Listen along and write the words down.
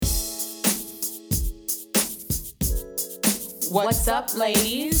What's up,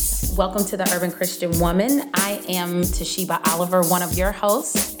 ladies? Welcome to the Urban Christian Woman. I am Toshiba Oliver, one of your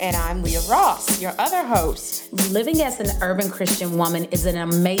hosts. And I'm Leah Ross, your other host. Living as an urban Christian woman is an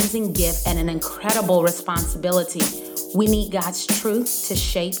amazing gift and an incredible responsibility. We need God's truth to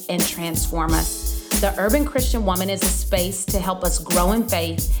shape and transform us. The Urban Christian Woman is a space to help us grow in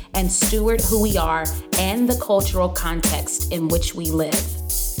faith and steward who we are and the cultural context in which we live.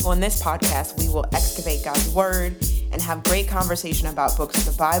 On this podcast, we will excavate God's Word and have great conversation about books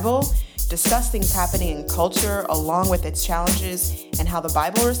of the Bible, discuss things happening in culture along with its challenges and how the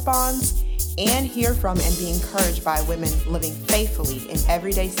Bible responds, and hear from and be encouraged by women living faithfully in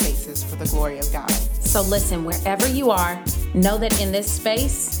everyday spaces for the glory of God. So listen, wherever you are, know that in this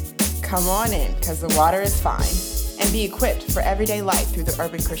space, come on in, because the water is fine, and be equipped for everyday life through the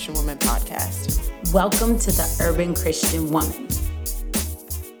Urban Christian Woman podcast. Welcome to the Urban Christian Woman.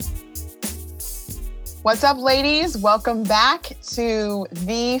 What's up, ladies? Welcome back to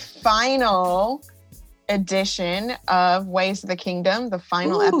the final edition of Ways of the Kingdom, the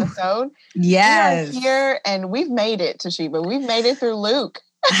final episode. Yes. We are here and we've made it, Toshiba. We've made it through Luke.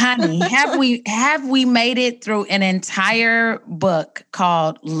 Honey, have we made it through an entire book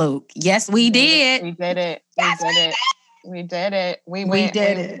called Luke? Yes, we did. We did it. Yes, We did it.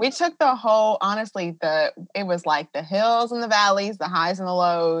 We took the whole, honestly, it was like the hills and the valleys, the highs and the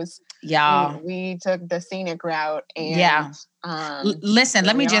lows. Y'all. We took the scenic route. And, listen,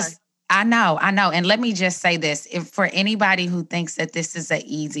 let me just, I know. And let me just say this. If for anybody who thinks that this is an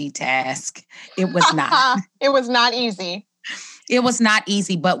easy task, it was not. It was not easy. It was not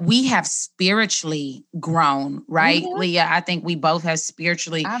easy, but we have spiritually grown, right? Mm-hmm. Leah, I think we both have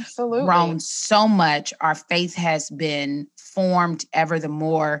spiritually Absolutely grown so much. Our faith has been formed ever the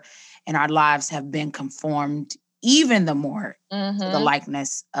more, and our lives have been conformed even the more to the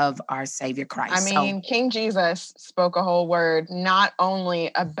likeness of our Savior Christ. I mean, King Jesus spoke a whole word, not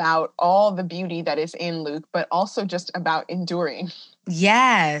only about all the beauty that is in Luke, but also just about enduring.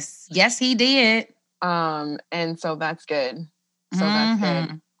 Yes, he did. And so that's good. That's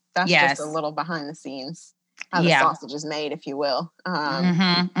good. That's just a little behind the scenes, how the sausage is made, if you will.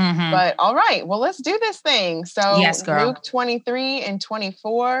 But all right, well, let's do this thing. So yes, girl. Luke 23 and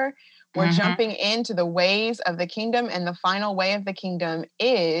 24, we're jumping into the ways of the kingdom, and the final way of the kingdom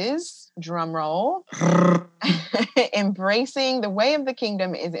is, drum roll, embracing the way of the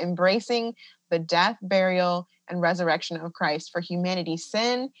kingdom is embracing the death, burial, and resurrection of Christ for humanity's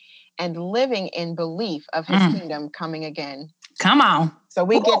sin and living in belief of his kingdom coming again. Come on. So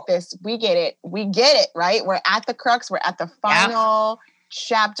we get this. We get it, right? We're at the crux. We're at the final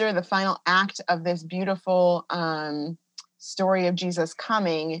chapter, the final act of this beautiful story of Jesus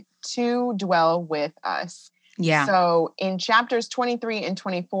coming to dwell with us. Yeah. So in chapters 23 and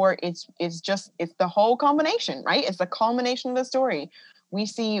 24, it's the whole culmination, right? It's the culmination of the story. We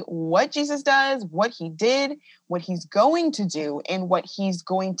see what Jesus does, what he did, what he's going to do, and what he's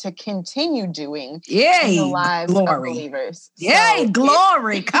going to continue doing in the lives of believers. Yay,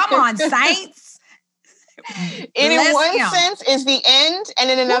 glory. Come on, saints. In one sense is the end,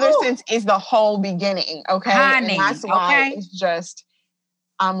 and in another sense is the whole beginning. Okay. Honey, and that's why it's just,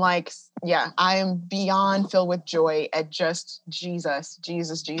 I'm like, I am beyond filled with joy at just Jesus.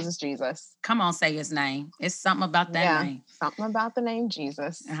 Come on, say his name. It's something about that name. Something about the name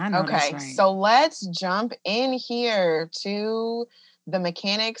Jesus. I know that's right. So let's jump in here to the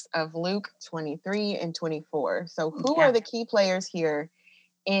mechanics of Luke 23 and 24. So who are the key players here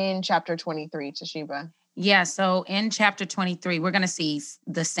in chapter 23, Toshiba? Yeah, so in chapter 23, we're going to see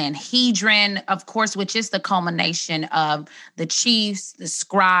the Sanhedrin, of course, which is the culmination of the chiefs, the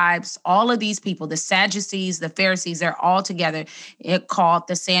scribes, all of these people, the Sadducees, the Pharisees, they're all together. It called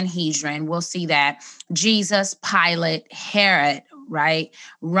the Sanhedrin. We'll see that. Jesus, Pilate, Herod, right?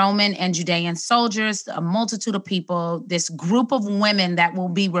 Roman and Judean soldiers, a multitude of people, this group of women that will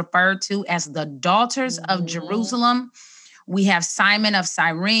be referred to as the daughters of Jerusalem. We have Simon of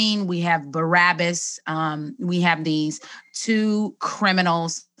Cyrene. We have Barabbas. We have these two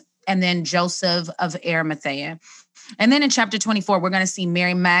criminals, and then Joseph of Arimathea. And then in chapter 24, we're going to see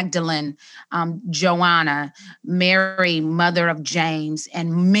Mary Magdalene, Joanna, Mary, mother of James,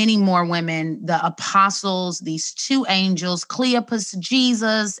 and many more women, the apostles, these two angels, Cleopas,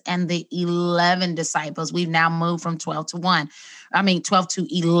 Jesus, and the 11 disciples. We've now moved from 12 to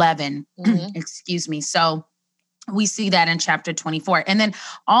 11, excuse me. So we see that in chapter 24. And then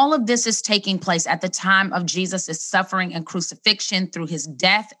all of this is taking place at the time of Jesus' suffering and crucifixion through his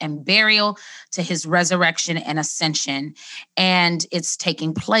death and burial to his resurrection and ascension. And it's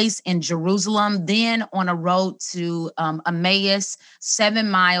taking place in Jerusalem, then on a road to Emmaus, 7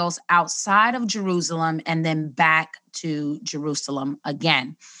 miles outside of Jerusalem, and then back to Jerusalem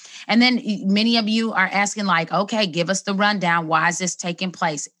again. And then many of you are asking, like, okay, give us the rundown. Why is this taking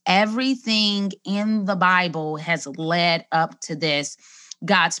place? Everything in the Bible has led up to this.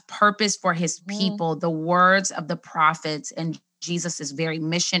 God's purpose for his people, the words of the prophets, and Jesus' very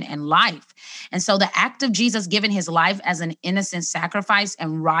mission and life. And so the act of Jesus giving his life as an innocent sacrifice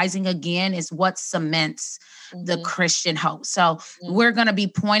and rising again is what cements the Christian hope. So we're going to be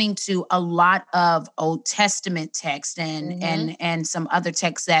pointing to a lot of Old Testament text and some other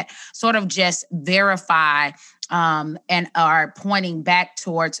texts that sort of just verify and are pointing back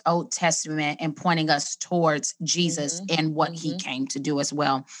towards Old Testament and pointing us towards Jesus and what he came to do as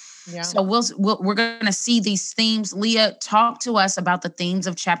well. Yeah. So we're going to see these themes. Leah, talk to us about the themes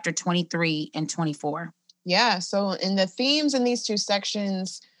of chapter 23 and 24. Yeah. So in the themes in these two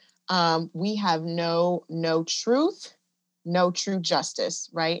sections, we have no truth, no true justice,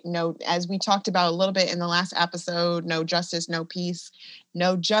 right? No, as we talked about a little bit in the last episode, no justice, no peace,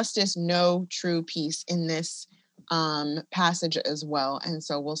 no justice, no true peace in this passage as well. And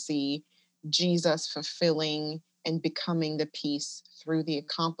so we'll see Jesus fulfilling and becoming the peace through the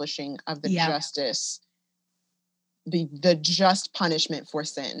accomplishing of the justice, the just punishment for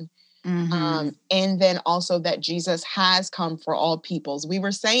sin. And then also that Jesus has come for all peoples. We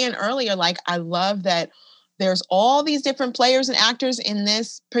were saying earlier, like, I love that there's all these different players and actors in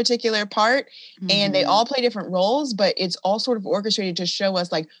this particular part, and they all play different roles, but it's all sort of orchestrated to show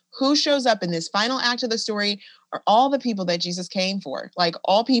us, like, who shows up in this final act of the story are all the people that Jesus came for, like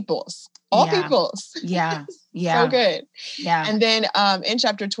all peoples. Yeah. So good. Yeah. And then in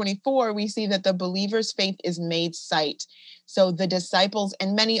chapter 24, we see that the believer's faith is made sight. So the disciples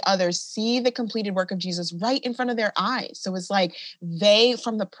and many others see the completed work of Jesus right in front of their eyes. So it's like they,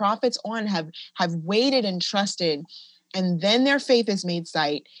 from the prophets on, have waited and trusted, and then their faith is made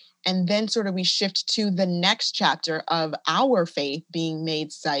sight. And then sort of we shift to the next chapter of our faith being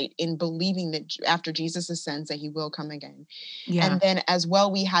made sight in believing that after Jesus ascends that he will come again. Yeah. And then as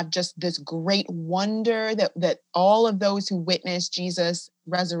well, we have just this great wonder that all of those who witnessed Jesus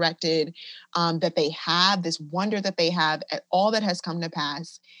resurrected, that they have this wonder that they have at all that has come to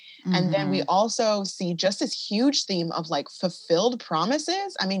pass. And then we also see just this huge theme of, like, fulfilled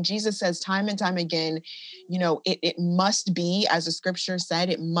promises. I mean, Jesus says time and time again, you know, it must be, as the scripture said,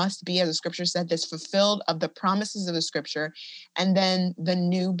 this fulfilled of the promises of the scripture. And then the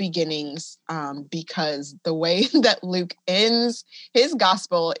new beginnings, because the way that Luke ends his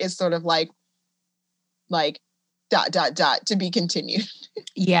gospel is sort of like ... to be continued.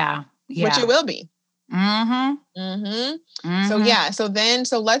 Yeah. Which it will be.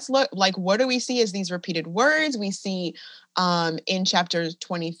 So let's look, like, what do we see as these repeated words? We see in chapter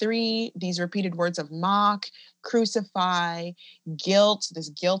 23 these repeated words of mock, crucify, guilt, this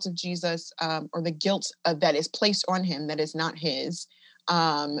guilt of Jesus, or the guilt that is placed on him that is not his,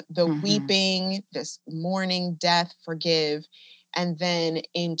 the weeping, this mourning, death, forgive. And then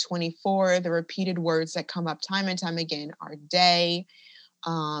in 24, the repeated words that come up time and time again are day,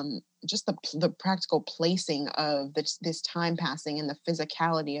 just the practical placing of this time passing and the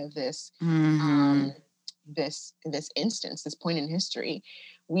physicality of this, this instance, this point in history.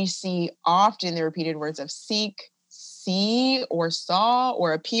 We see often the repeated words of seek, see, or saw,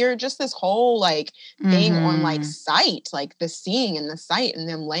 or appear, just this whole, like, thing on, like, sight, like the seeing and the sight, and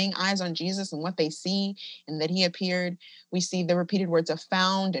them laying eyes on Jesus and what they see and that he appeared. We see the repeated words of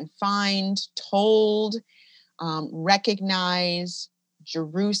found and find, told, recognize.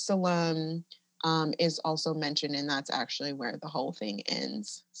 Jerusalem is also mentioned, and that's actually where the whole thing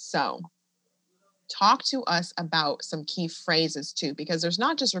ends. So talk to us about some key phrases too, because there's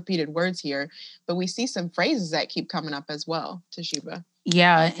not just repeated words here, but we see some phrases that keep coming up as well, Toshiba.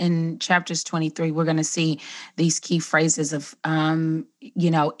 Yeah, in chapters 23, we're going to see these key phrases of,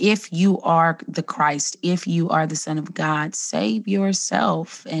 if you are the Christ, if you are the Son of God, save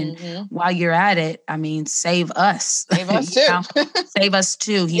yourself. And while you're at it, I mean, save us. Save us too. Save us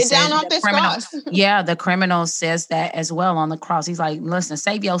too. He Get said, down off this cross. Yeah, the criminal says that as well on the cross. He's like, listen,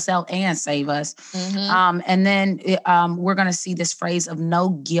 save yourself and save us. And then we're going to see this phrase of no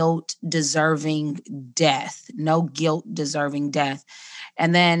guilt deserving death. No guilt deserving death.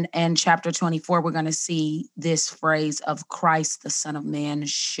 And then in chapter 24, we're going to see this phrase of Christ, the Son of Man,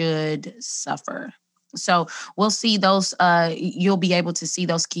 should suffer. So we'll see those, you'll be able to see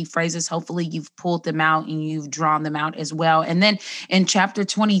those key phrases. Hopefully you've pulled them out and you've drawn them out as well. And then in chapter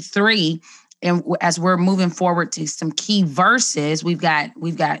 23, and as we're moving forward to some key verses, we've got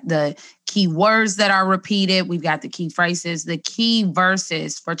the key words that are repeated. We've got the key phrases, the key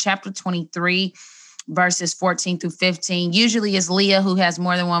verses for chapter 23. verses 14 through 15. Usually it's Leah who has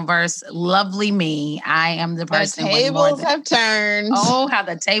more than one verse. Lovely me. I am the person the with more tables have turned. Oh, how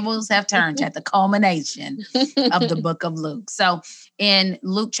the tables have turned at the culmination of the book of Luke. So in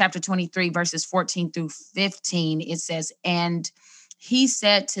Luke chapter 23, verses 14 through 15, it says, and he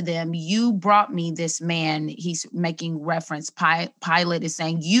said to them, you brought me this man. He's making reference. Pilate is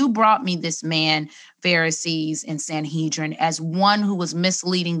saying, you brought me this man, Pharisees and Sanhedrin, as one who was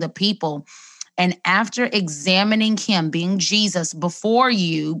misleading the people. And after examining him, being Jesus, before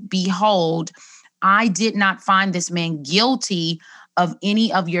you, behold, I did not find this man guilty of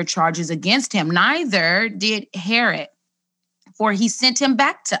any of your charges against him. Neither did Herod, for he sent him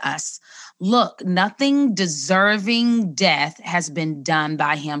back to us. Look, nothing deserving death has been done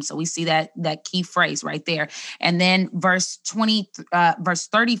by him. So we see that key phrase right there. And then verse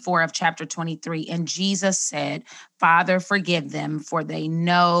 34 of chapter 23, and Jesus said, Father, forgive them, for they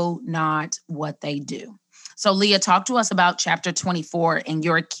know not what they do. So Leah, talk to us about chapter 24 and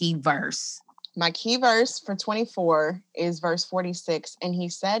your key verse. My key verse for 24 is verse 46. And he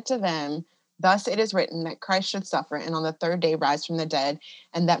said to them, thus it is written that Christ should suffer and on the third day rise from the dead,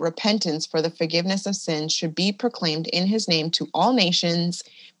 and that repentance for the forgiveness of sins should be proclaimed in his name to all nations,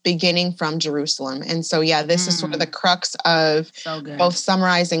 beginning from Jerusalem. And so, this is sort of the crux of both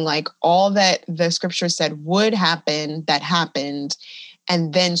summarizing like all that the scripture said would happen, that happened,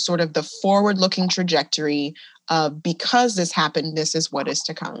 and then sort of the forward-looking trajectory of because this happened, this is what is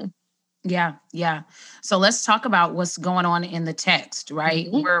to come. Yeah. So let's talk about what's going on in the text, right?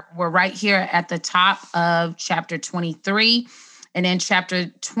 We're right here at the top of chapter 23. And in chapter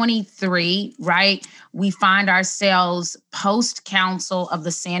 23, right, we find ourselves post-council of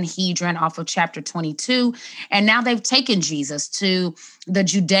the Sanhedrin off of chapter 22. And now they've taken Jesus to the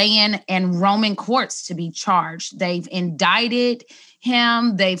Judean and Roman courts to be charged. They've indicted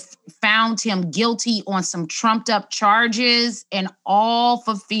him. They've found him guilty on some trumped up charges, and all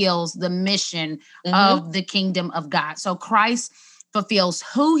fulfills the mission of the kingdom of God. So Christ fulfills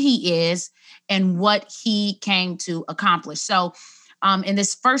who he is and what he came to accomplish. So in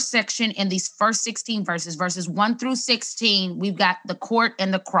this first section, in these first 16 verses, verses 1 through 16, we've got the court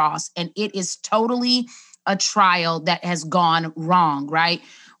and the cross, and it is totally a trial that has gone wrong, right?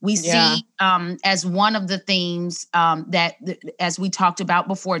 We see as one of the themes that, as we talked about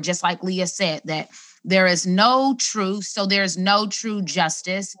before, just like Leah said, that there is no truth, so there's no true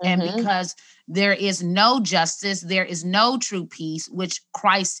justice. And because there is no justice, there is no true peace, which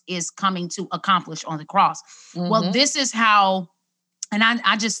Christ is coming to accomplish on the cross. Well, this is how... And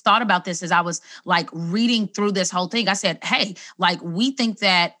I just thought about this as I was like reading through this whole thing. I said, hey, like we think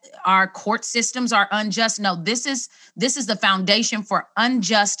that our court systems are unjust. No, this is the foundation for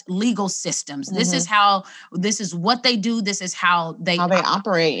unjust legal systems. This is what they do. This is how they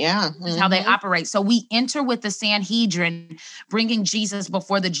operate. Yeah. This is how they operate. So we enter with the Sanhedrin, bringing Jesus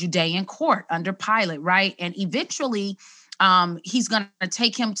before the Judean court under Pilate, right? And eventually he's going to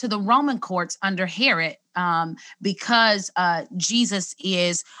take him to the Roman courts under Herod, because Jesus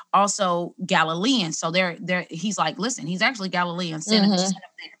is also Galilean. So he's like, listen, he's actually Galilean. Send him there.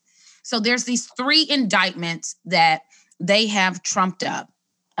 So there's these three indictments that they have trumped up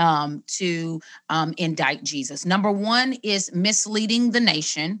to indict Jesus. Number one is misleading the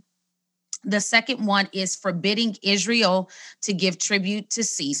nation. The second one is forbidding Israel to give tribute to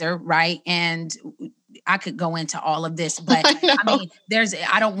Caesar, right? And I could go into all of this, but I mean,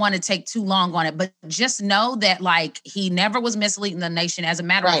 I don't want to take too long on it, but just know that like he never was misleading the nation. As a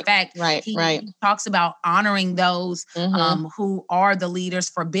matter of fact, he talks about honoring those who are the leaders,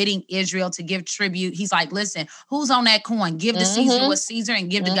 forbidding Israel to give tribute. He's like, listen, who's on that coin? Give to Caesar what's Caesar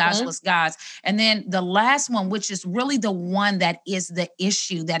and give to God what's God's. And then the last one, which is really the one that is the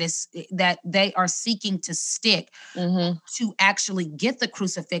issue that they are seeking to stick to actually get the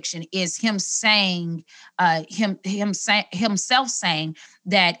crucifixion, is him saying, himself saying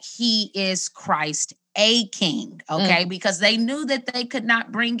that he is Christ, a king, okay? Because they knew that they could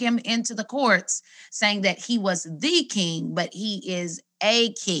not bring him into the courts saying that he was the king, but he is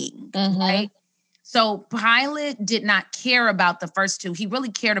a king, right? So Pilate did not care about the first two. He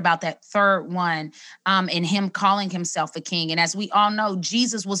really cared about that third one, and him calling himself a king. And as we all know,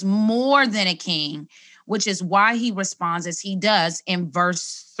 Jesus was more than a king, which is why he responds as he does in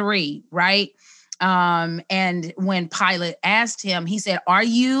verse 3, right? And when Pilate asked him, he said, are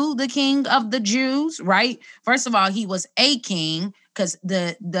you the king of the Jews? Right? First of all, he was a king because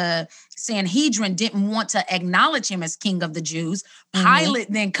the Sanhedrin didn't want to acknowledge him as king of the Jews.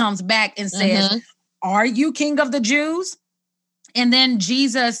 Pilate then comes back and says, are you king of the Jews? And then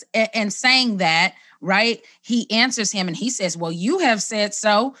Jesus, and saying that, right? He answers him and he says, well, you have said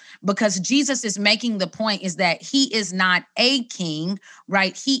so, because Jesus is making the point is that he is not a king,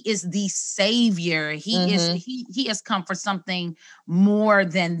 right? He is the savior. He has come for something more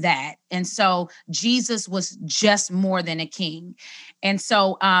than that. And so Jesus was just more than a king. And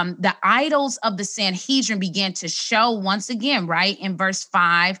so the idols of the Sanhedrin began to show once again, right? In verse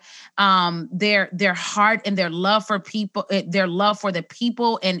 5, their heart and their love for people, their love for the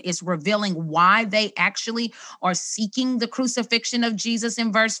people, and it's revealing why they actually are seeking the crucifixion of Jesus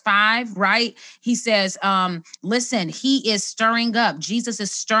in verse 5, right? He says, listen, he is stirring up. Jesus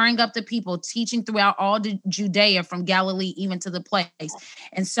is stirring up the people, teaching throughout all Judea from Galilee even to the place.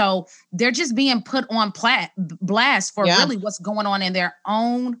 And so they're just being put on blast for really what's going on in their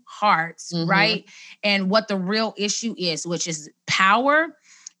own hearts, right? And what the real issue is, which is power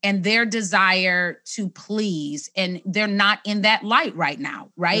and their desire to please. And they're not in that light right now,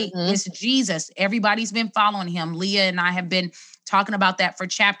 right? It's Jesus. Everybody's been following him. Leah and I have been talking about that for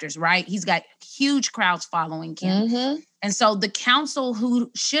chapters, right? He's got huge crowds following him. And so the council,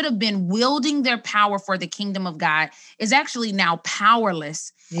 who should have been wielding their power for the kingdom of God, is actually now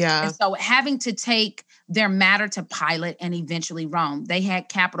powerless. And so having to take their matter to Pilate and eventually Rome. They had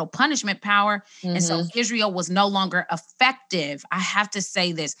capital punishment power. And so Israel was no longer effective. I have to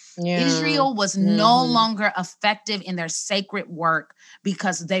say this. Israel was no longer effective in their sacred work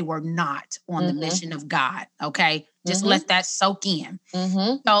because they were not on the mission of God. Okay. Just let that soak in.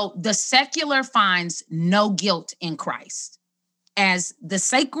 So the secular finds no guilt in Christ, as the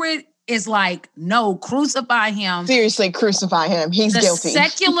sacred is like, no, crucify him. Seriously, crucify him. He's guilty.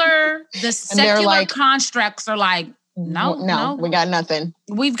 The secular like, constructs are like, no, we got nothing.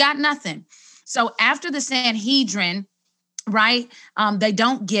 We've got nothing. So after the Sanhedrin, right, they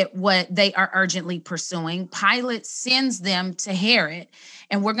don't get what they are urgently pursuing. Pilate sends them to Herod,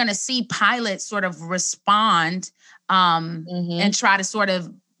 and we're going to see Pilate sort of respond and try to sort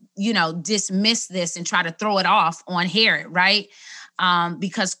of, dismiss this and try to throw it off on Herod, right?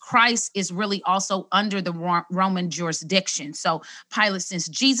 Because Christ is really also under the Roman jurisdiction. So Pilate sends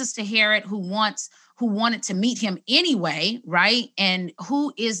Jesus to Herod, who wanted to meet him anyway, right? And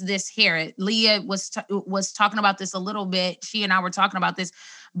who is this Herod? Leah was talking about this a little bit. She and I were talking about this,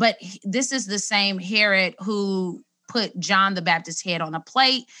 but this is the same Herod who put John the Baptist's head on a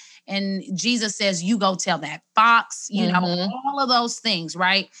plate. And Jesus says, you go tell that fox, all of those things,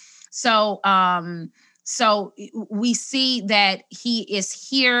 right? So we see that he is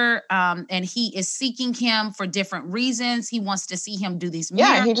here and he is seeking him for different reasons. He wants to see him do these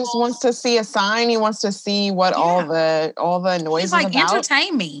miracles. Yeah, he just wants to see a sign. He wants to see what all the noise is about.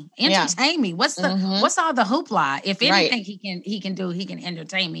 Entertain me. What's all the hoopla? If anything he can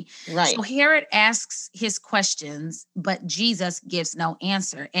entertain me. Right. So Herod asks his questions, but Jesus gives no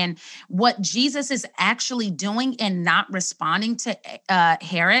answer. And what Jesus is actually doing and not responding to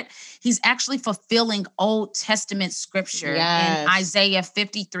Herod, he's actually fulfilling Old Testament scripture in Isaiah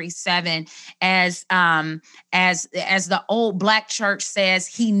 53:7, as the old black church says,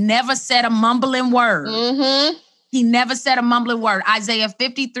 he never said a mumbling word. He never said a mumbling word. Isaiah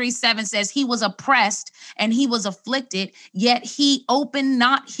 53:7 says he was oppressed and he was afflicted, yet he opened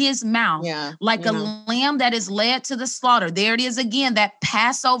not his mouth. Like a lamb that is led to the slaughter. There it is again, that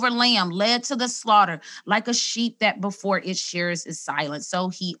Passover lamb led to the slaughter, like a sheep that before its shearers is silent. So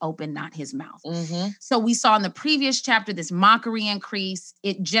he opened not his mouth. So we saw in the previous chapter, this mockery increase.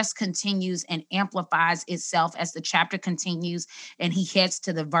 It just continues and amplifies itself as the chapter continues and he heads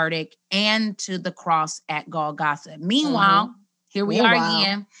to the verdict and to the cross at Golgotha. Meanwhile, here we are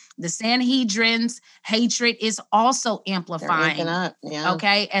again. The Sanhedrin's hatred is also amplifying,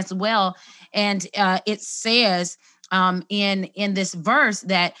 okay, as well. And it says in this verse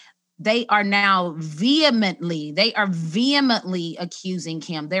that they are now vehemently accusing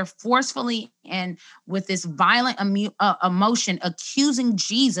him. They're forcefully and with this violent emotion accusing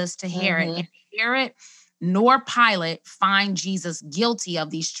Jesus to Herod. And Herod nor Pilate find Jesus guilty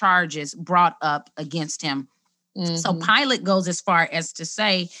of these charges brought up against him. So Pilate goes as far as to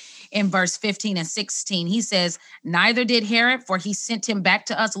say in verse 15 and 16, he says, neither did Herod, for he sent him back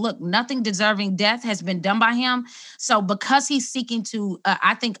to us. Look, nothing deserving death has been done by him. So because he's seeking to,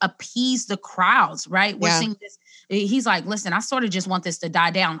 I think, appease the crowds, right? We're seeing this. He's like, listen, I sort of just want this to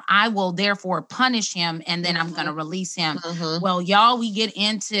die down. I will therefore punish him and then I'm going to release him. Well, y'all, we get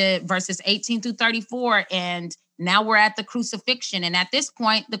into verses 18 through 34 and now we're at the crucifixion. And at this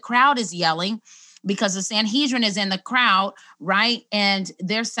point, the crowd is yelling, because the Sanhedrin is in the crowd, right? And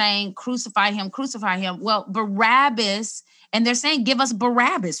they're saying, crucify him, crucify him. Well, Barabbas And they're saying, give us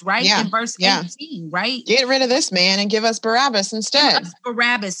Barabbas, right? Yeah. In verse 18, right? Get rid of this man and give us Barabbas instead. Give us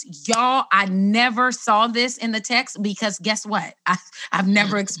Barabbas. Y'all, I never saw this in the text because guess what? I've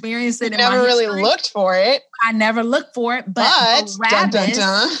never experienced it in my history. history. Looked for it. I never looked for it, but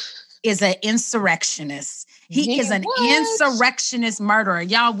Barabbas is an insurrectionist. He is an insurrectionist murderer.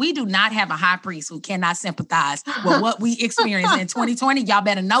 Y'all, we do not have a high priest who cannot sympathize with what we experienced in 2020. Y'all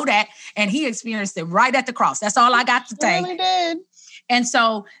better know that. And he experienced it right at the cross. That's all I got to say. He really did. And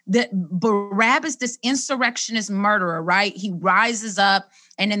so the Barabbas, this insurrectionist murderer, right? He rises up,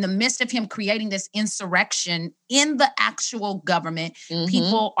 and in the midst of him creating this insurrection in the actual government,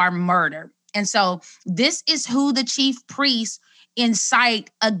 people are murdered. And so this is who the chief priests incite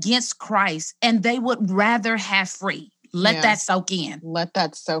against Christ, and they would rather have free. Let that soak in. Let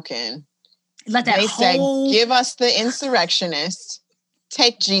that soak in. Let that said, give us the insurrectionist,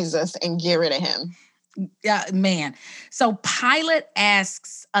 take Jesus and get rid of him. Yeah, man. So Pilate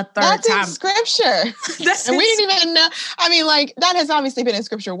asks a third time. That's in scripture. And we didn't even know. I mean, like, that has obviously been in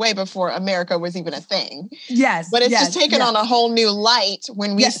scripture way before America was even a thing. Yes. But it's just taken on a whole new light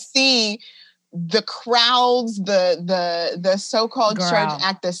when we see the crowds, the so-called church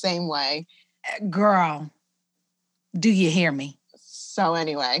act the same way. Girl, do you hear me? So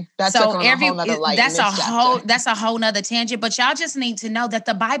anyway, that's a whole nother light. That's a whole nother tangent. But y'all just need to know that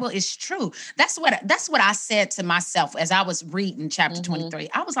the Bible is true. That's what I said to myself as I was reading chapter 23.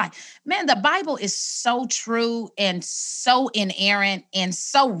 I was like, man, the Bible is so true and so inerrant and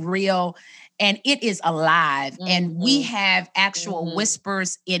so real. And it is alive. And we have actual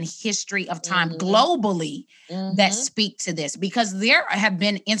whispers in history of time globally that speak to this, because there have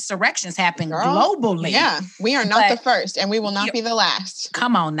been insurrections happen globally. Yeah, we are not the first, and we will not be the last.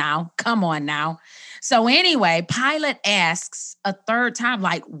 Come on now. So anyway, Pilate asks a third time,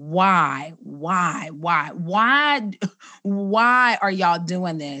 like, why are y'all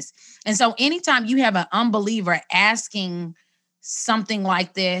doing this? And so anytime you have an unbeliever asking something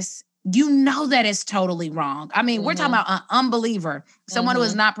like this, you know that it's totally wrong. I mean, we're talking about an unbeliever, someone who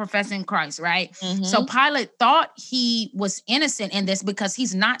is not professing Christ, right? So Pilate thought he was innocent in this because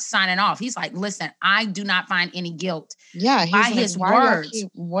he's not signing off. He's like, listen, I do not find any guilt by his words.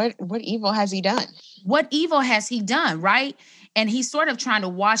 What evil has he done? What evil has he done, right? And he's sort of trying to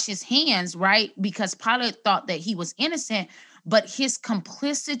wash his hands, right? Because Pilate thought that he was innocent, but his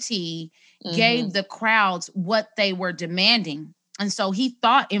complicity gave the crowds what they were demanding. And so he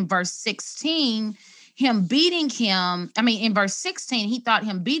thought in verse 16, in verse 16, he thought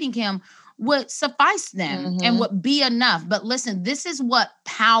him beating him would suffice them and would be enough. But listen, this is what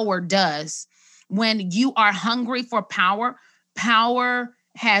power does. When you are hungry for power, power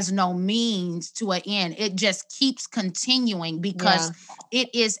has no means to an end. It just keeps continuing because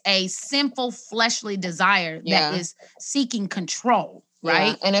it is a sinful fleshly desire that is seeking control,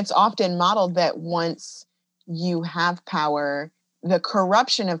 right? And it's often modeled that once you have power, the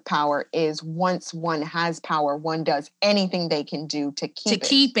corruption of power is once one has power, one does anything they can do to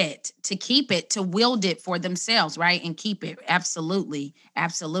keep it, to wield it for themselves, right? And keep it. Absolutely.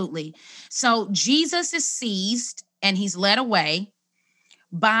 So Jesus is seized and he's led away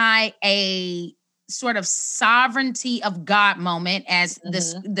by a sort of sovereignty of God moment, as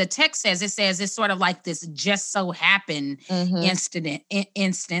the text says. It says it's sort of like this just so happened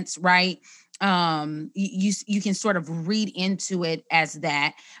instance, right? You can sort of read into it as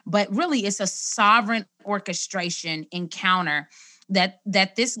that, but really it's a sovereign orchestration encounter that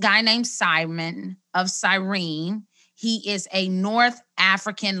this guy named Simon of Cyrene, he is a North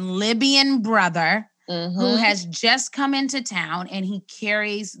African Libyan brother who has just come into town, and he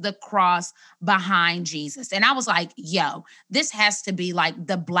carries the cross behind Jesus. And I was like, yo, this has to be like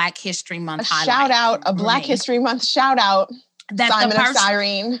the Black History Month highlight. A Black History Month shout out. That Simon of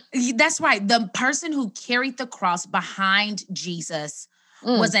Cyrene. That's right. The person who carried the cross behind Jesus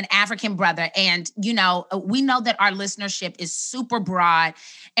was an African brother. And, we know that our listenership is super broad.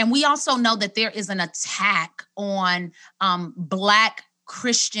 And we also know that there is an attack on Black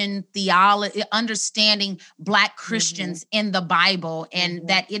Christian theology, understanding Black Christians in the Bible, and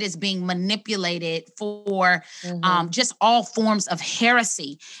that it is being manipulated for just all forms of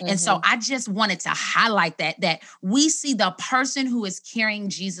heresy. And so I just wanted to highlight that we see the person who is carrying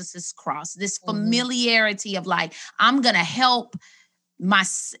Jesus's cross, this familiarity of like, I'm going to help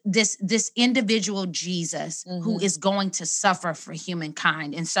this individual Jesus who is going to suffer for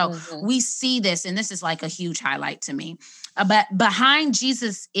humankind. And so we see this, and this is like a huge highlight to me. But behind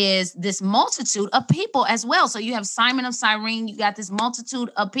Jesus is this multitude of people as well. So you have Simon of Cyrene, you got this multitude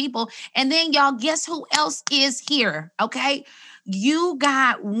of people. And then y'all, guess who else is here? Okay. you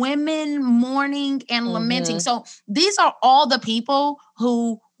got women mourning and lamenting. So these are all the people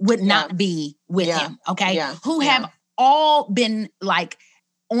who would not be with him, okay? Who have all been like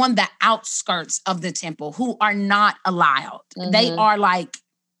on the outskirts of the temple, who are not allowed. They are like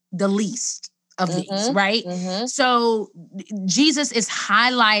the least of these, right? So Jesus is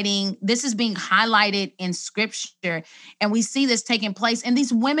highlighting, this is being highlighted in scripture, and we see this taking place, and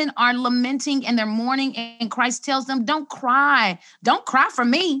these women are lamenting and they're mourning, and Christ tells them, don't cry for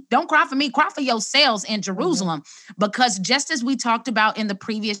me, cry for yourselves in Jerusalem, because just as we talked about in the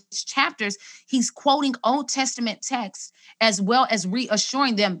previous chapters, he's quoting Old Testament texts as well as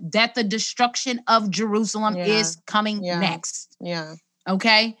reassuring them that the destruction of Jerusalem is coming next.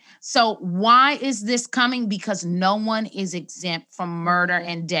 Okay. So why is this coming? Because no one is exempt from murder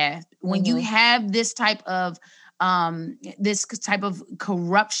and death. When you have this type of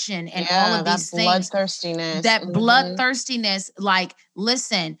corruption and all of these things, bloodthirstiness, like,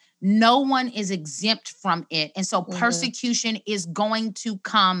 listen, no one is exempt from it. And so persecution is going to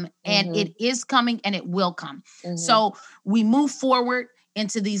come, and it is coming, and it will come. So we move forward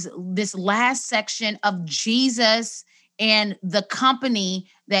into this last section of Jesus and the company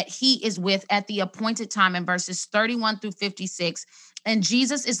that he is with at the appointed time in verses 31 through 56. And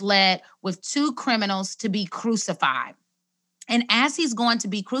Jesus is led with two criminals to be crucified. And as he's going to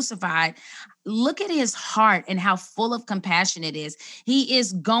be crucified, look at his heart and how full of compassion it is. He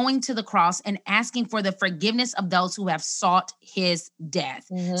is going to the cross and asking for the forgiveness of those who have sought his death,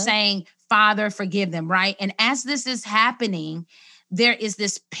 saying, Father, forgive them, right? And as this is happening, there is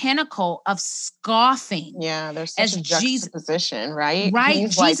this pinnacle of scoffing. Yeah, there's such a juxtaposition, right? Right.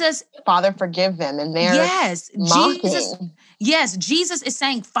 He's Jesus, like, Father, forgive them. And they're mocking. Jesus is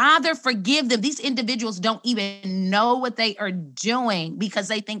saying, Father, forgive them. These individuals don't even know what they are doing because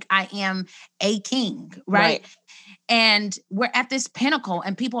they think I am a king, right? And we're at this pinnacle,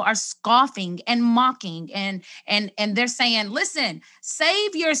 and people are scoffing and mocking, and they're saying, listen,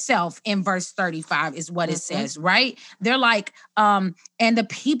 save yourself in verse 35 is what it says, right? They're like, and the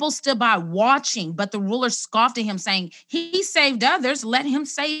people stood by watching, but the ruler scoffed at him, saying, he saved others, let him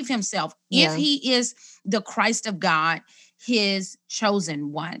save himself. If he is the Christ of God, his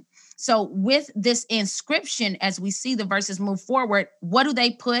chosen one. So with this inscription, as we see the verses move forward, what do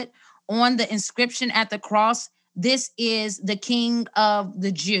they put on the inscription at the cross? This is the King of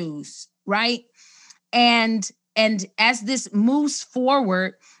the Jews, right? And as this moves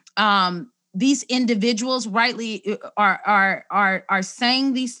forward, these individuals rightly are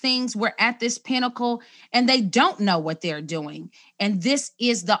saying these things. We're at this pinnacle, and they don't know what they're doing. And this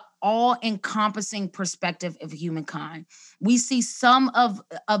is the all-encompassing perspective of humankind. We see some of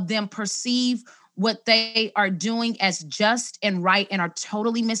them perceive what they are doing as just and right and are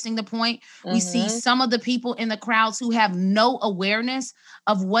totally missing the point. We see some of the people in the crowds who have no awareness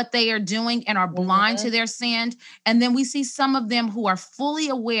of what they are doing and are blind to their sin. And then we see some of them who are fully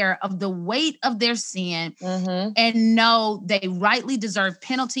aware of the weight of their sin and know they rightly deserve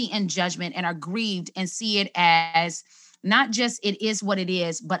penalty and judgment and are grieved and see it as not just it is what it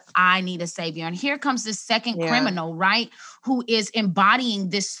is, but I need a savior. And here comes the second criminal, right? Who is embodying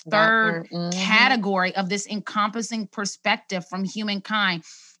this third category of this encompassing perspective from humankind.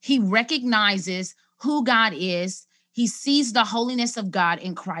 He recognizes who God is. He sees the holiness of God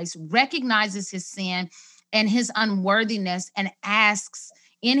in Christ, recognizes his sin and his unworthiness, and asks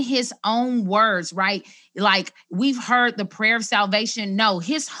in his own words, right? Like we've heard the prayer of salvation. No,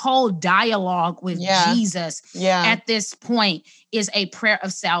 his whole dialogue with Jesus at this point is a prayer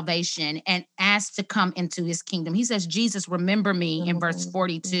of salvation and asks to come into his kingdom. He says, Jesus, remember me in verse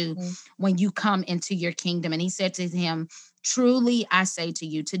 42 when you come into your kingdom. And he said to him, truly, I say to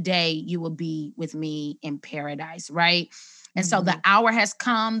you, today you will be with me in paradise, right? And so the hour has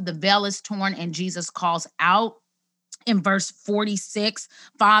come, the veil is torn, and Jesus calls out in verse 46,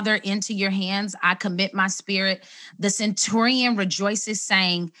 Father, into your hands I commit my spirit. The centurion rejoices,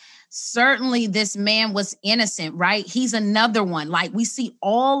 saying, certainly this man was innocent, right? He's another one. Like we see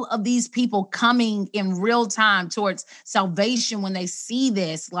all of these people coming in real time towards salvation when they see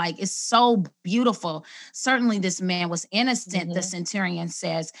this. Like it's so beautiful. Certainly this man was innocent, the centurion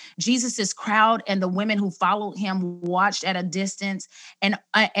says. Jesus's crowd and the women who followed him watched at a distance and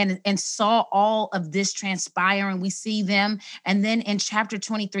saw all of this transpiring. We see them. And then in chapter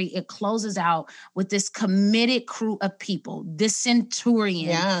 23, it closes out with this committed crew of people, this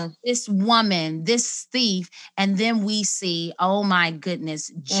centurion, this woman, this thief, and then we see, oh my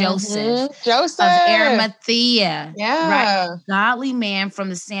goodness, Joseph of Arimathea, right? Godly man from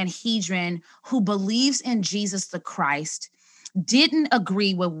the Sanhedrin who believes in Jesus the Christ. didn't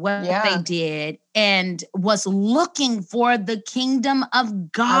agree with what they did and was looking for the kingdom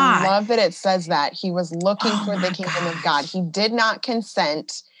of God. I love that it says that. He was looking for the kingdom of God. He did not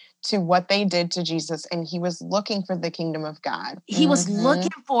consent to what they did to Jesus, and he was looking for the kingdom of God. He was looking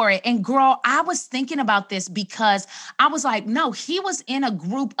for it. And girl, I was thinking about this because I was like, no, he was in a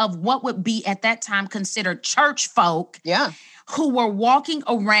group of what would be at that time considered church folk. Yeah. Who were walking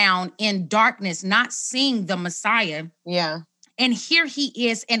around in darkness, not seeing the Messiah. Yeah. And here he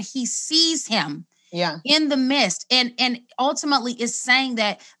is, and he sees him. Yeah. In the midst. And ultimately is saying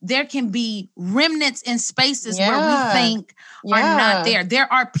that there can be remnants in spaces where we think are not there. There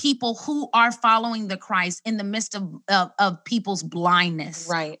are people who are following the Christ in the midst of people's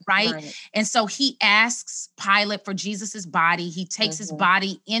blindness. Right. And so he asks Pilate for Jesus's body. He takes his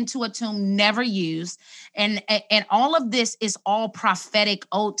body into a tomb never used. And all of this is all prophetic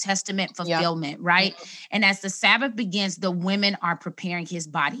Old Testament fulfillment, right? And as the Sabbath begins, the women are preparing his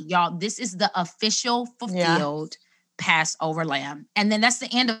body. Y'all, this is the official fulfilled Passover lamb. And then that's the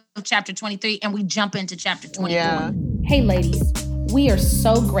end of chapter 23. And we jump into chapter 24. Hey, ladies, we are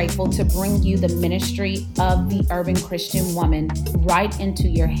so grateful to bring you the ministry of the Urban Christian Woman right into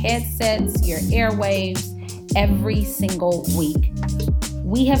your headsets, your airwaves, every single week.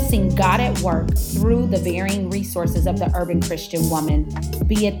 We have seen God at work through the varying resources of the Urban Christian Woman,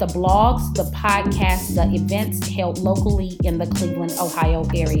 be it the blogs, the podcasts, the events held locally in the Cleveland, Ohio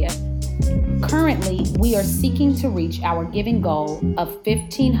area. Currently, we are seeking to reach our giving goal of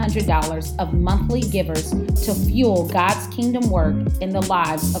 $1,500 of monthly givers to fuel God's kingdom work in the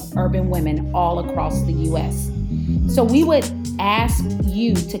lives of urban women all across the U.S. So we would ask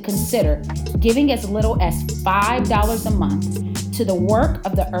you to consider giving as little as $5 a month to the work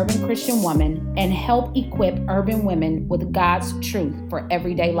of the Urban Christian Woman and help equip urban women with God's truth for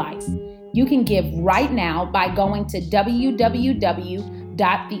everyday life. You can give right now by going to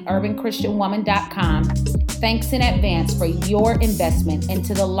www.theurbanchristianwoman.com. Thanks in advance for your investment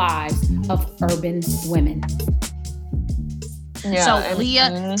into the lives of urban women. So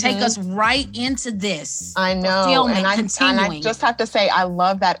Leah, take us right into this. I know. And I just have to say, I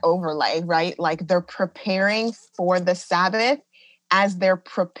love that overlay, right? Like they're preparing for the Sabbath as they're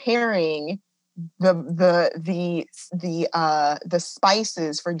preparing the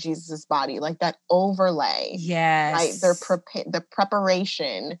spices for Jesus's body, like that overlay. Yes. Right. The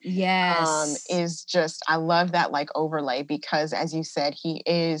preparation. Yes. Is just, I love that like overlay because as you said, he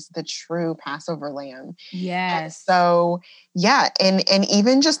is the true Passover lamb. Yes. And so, and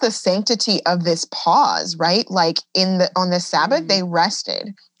even just the sanctity of this pause, right? Like on the Sabbath, they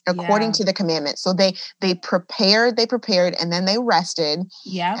rested. According to the commandment. So they prepared, and then they rested.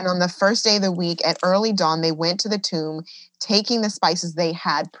 Yeah. And on the first day of the week at early dawn, they went to the tomb, taking the spices they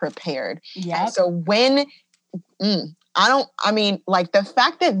had prepared. Yeah. And so when, the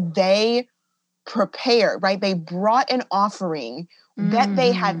fact that they prepared, right? They brought an offering that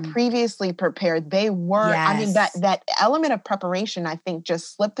they had previously prepared. They were, that element of preparation, I think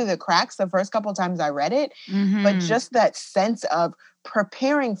just slipped through the cracks the first couple of times I read it, but just that sense of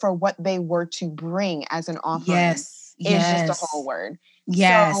preparing for what they were to bring as an offering is just a whole word.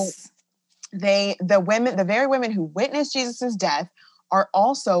 Yes. So the very women who witnessed Jesus's death are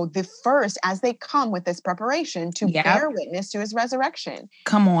also the first as they come with this preparation to bear witness to his resurrection.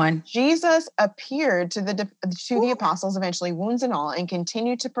 Come on. Jesus appeared to the apostles eventually, wounds and all, and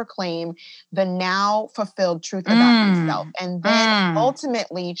continued to proclaim the now fulfilled truth about himself. And then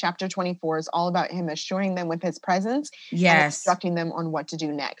ultimately, chapter 24 is all about him assuring them with his presence and instructing them on what to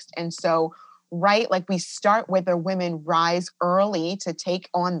do next. And so, right, like we start with the women rise early to take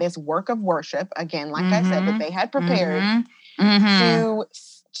on this work of worship. Again, like I said, that they had prepared. And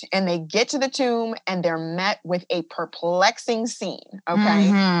they get to the tomb and they're met with a perplexing scene.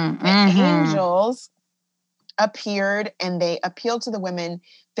 Okay. The angels appeared and they appealed to the women.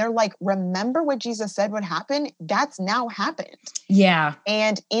 They're like, remember what Jesus said would happen? That's now happened. Yeah.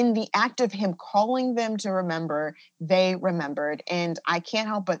 And in the act of him calling them to remember, they remembered. And I can't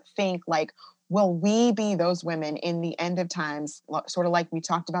help but think like, will we be those women in the end of times, sort of like we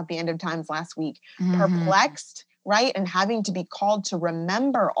talked about the end of times last week, perplexed, right? And having to be called to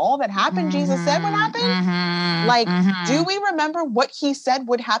remember all that happened, Jesus said would happen. Do we remember what he said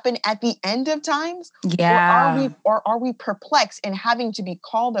would happen at the end of times? Yeah. Or are we perplexed and having to be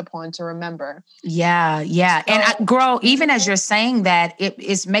called upon to remember? Yeah. Yeah. So, and girl, even as you're saying that, it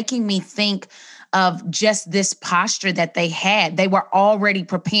is making me think of just this posture that they had. They were already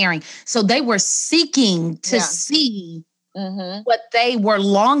preparing. So they were seeking to see what they were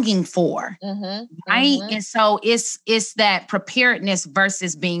longing for. Right. And so it's that preparedness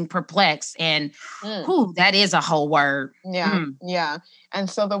versus being perplexed. And that is a whole word. Yeah. Yeah. And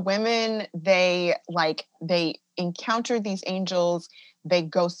so the women, they encounter these angels. They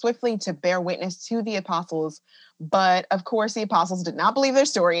go swiftly to bear witness to the apostles. But of course, the apostles did not believe their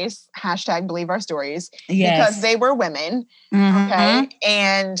stories. # believe our stories. Yes. Because they were women. Okay.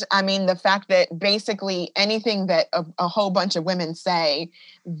 And I mean, the fact that basically anything that a whole bunch of women say,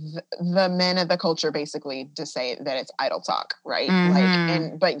 the men of the culture basically just say that it's idle talk, right?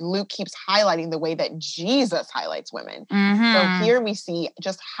 But Luke keeps highlighting the way that Jesus highlights women. So here we see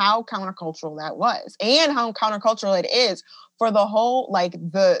just how countercultural that was, and how countercultural it is for the whole,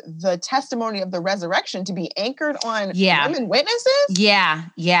 the testimony of the resurrection to be anchored on women witnesses. Yeah.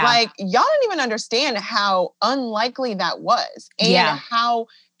 Like, y'all don't even understand how unlikely that was, and how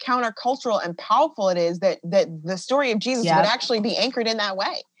countercultural and powerful it is that the story of Jesus would actually be anchored in that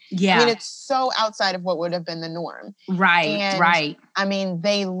way. Yeah. I mean, it's so outside of what would have been the norm. Right. I mean,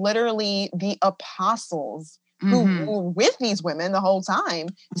 they literally, the apostles who were with these women the whole time,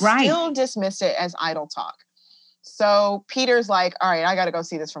 still dismissed it as idle talk. So Peter's like, all right, I got to go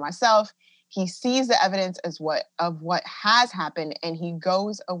see this for myself. He sees the evidence of what has happened, and he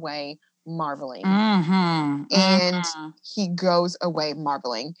goes away marveling. And he goes away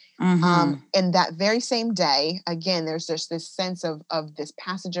marveling. And that very same day, again, there's just this sense of this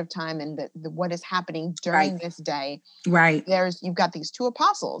passage of time and what is happening during this day. Right. You've got these two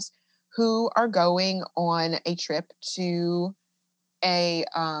apostles who are going on a trip to a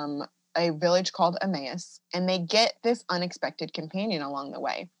village called Emmaus, and they get this unexpected companion along the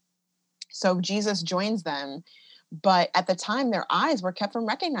way. So Jesus joins them, but at the time their eyes were kept from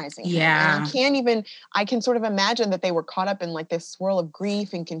recognizing him. And I can sort of imagine that they were caught up in like this swirl of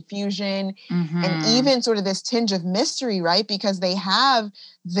grief and confusion, and even sort of this tinge of mystery, right? Because they have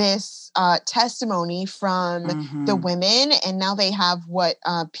this testimony from the women, and now they have what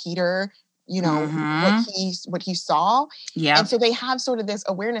Peter, what he saw. Yeah. And so they have sort of this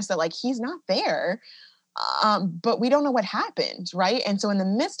awareness that like, he's not there, but we don't know what happened. Right. And so in the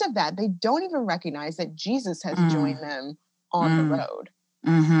midst of that, they don't even recognize that Jesus has joined them on the road.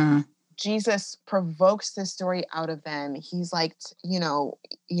 Jesus provokes this story out of them. He's like,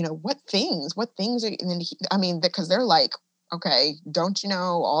 what things are, because they're like, okay, don't you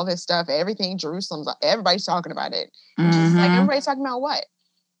know all this stuff, everything, everybody's talking about it. And Jesus is like, everybody's talking about what?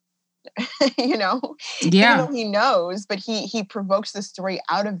 Even though he knows, but he provokes the story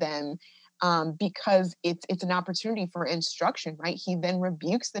out of them, because it's an opportunity for instruction, right? He then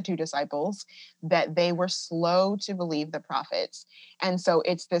rebukes the two disciples that they were slow to believe the prophets. And so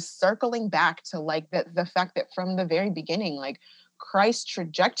it's this circling back to like the fact that from the very beginning, like Christ's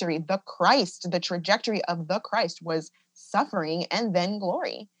trajectory, the trajectory of the Christ was suffering and then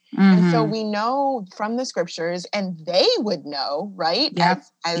glory. And so we know from the scriptures, and they would know, right,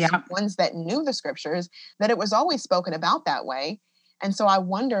 as ones that knew the scriptures, that it was always spoken about that way. And so I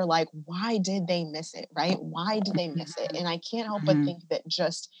wonder, like, why did they miss it, right? Why did they miss it? And I can't help but think that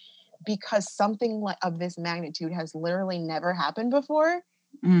just because something of this magnitude has literally never happened before,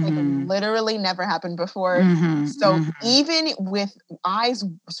 like literally never happened before. So even with eyes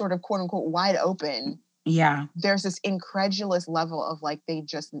sort of quote unquote wide open, there's this incredulous level of like, they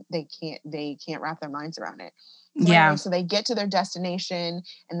can't wrap their minds around it. So anyway, so they get to their destination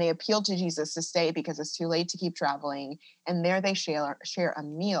and they appeal to Jesus to stay because it's too late to keep traveling. And there they share a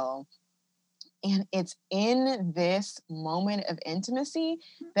meal. And it's in this moment of intimacy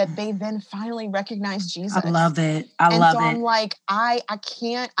that they then finally recognize Jesus. I love it. I'm like, I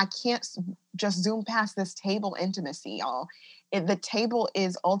can't just zoom past this table intimacy, y'all. The table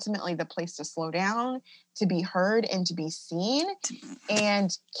is ultimately the place to slow down, to be heard, and to be seen.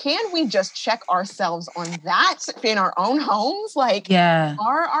 And can we just check ourselves on that in our own homes? Like,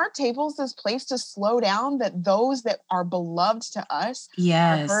 are our tables this place to slow down, that those that are beloved to us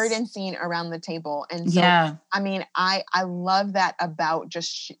are heard and seen around the table? And so, I mean, I love that about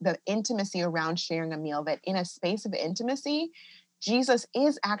just the intimacy around sharing a meal, that in a space of intimacy, Jesus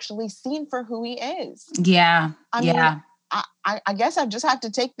is actually seen for who he is. I mean, I guess I just have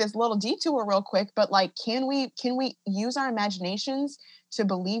to take this little detour real quick, but like, can we use our imaginations to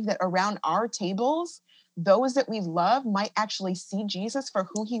believe that around our tables, those that we love might actually see Jesus for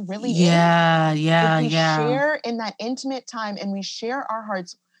who he really is? If we share in that intimate time and we share our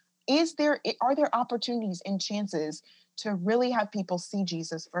hearts, are there opportunities and chances to really have people see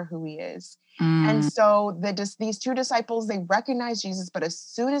Jesus for who he is? And so these two disciples, they recognize Jesus, but as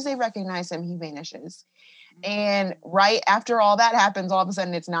soon as they recognize him, he vanishes. And right after all that happens, all of a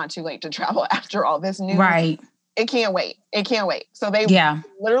sudden it's not too late to travel after all. This new it can't wait. It can't wait. So they Yeah.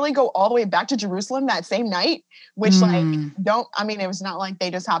 literally go all the way back to Jerusalem that same night, which it was not like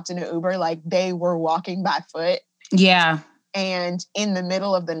they just hopped in an Uber, like they were walking by foot. Yeah. And in the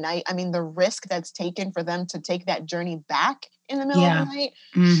middle of the night, I mean, the risk that's taken for them to take that journey back in the middle of the night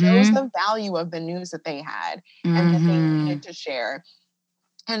shows the value of the news that they had and that they needed to share.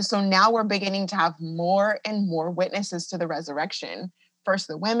 And so now we're beginning to have more and more witnesses to the resurrection. First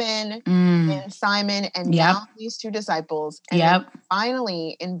the women, and Simon, and now these two disciples. And then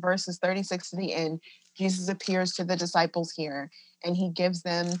finally, in verses 36 to the end, Jesus appears to the disciples here, and he gives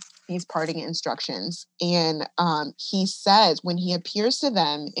them these parting instructions. And he says, when he appears to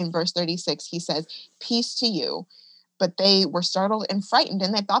them in verse 36, he says, "Peace to you." But they were startled and frightened,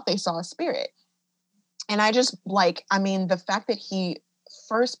 and they thought they saw a spirit. And I just the fact that he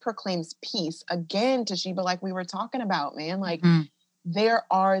first proclaims peace again to Sheba, like we were talking about, man, like there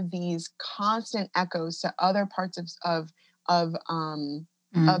are these constant echoes to other parts of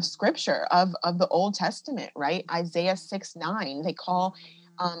scripture, of the Old Testament, right? Isaiah 6:9, they call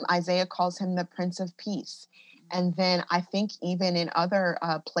Isaiah calls him the Prince of Peace. And then I think even in other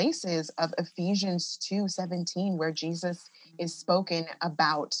places of Ephesians 2:17, where Jesus is spoken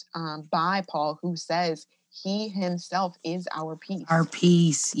about by Paul, who says he himself is our peace. Our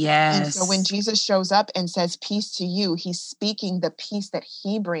peace, yes. And so when Jesus shows up and says, "Peace to you," he's speaking the peace that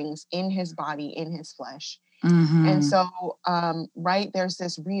he brings in his body, in his flesh. And so, there's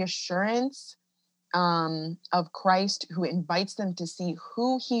this reassurance of Christ who invites them to see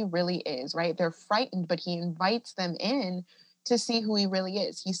who he really is, right? They're frightened, but he invites them in to see who he really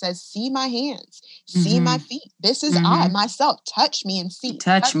is. He says, "See my hands, see my feet. This is I myself. Touch me and see.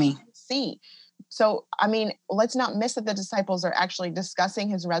 Touch me. And see." So, I mean, let's not miss that the disciples are actually discussing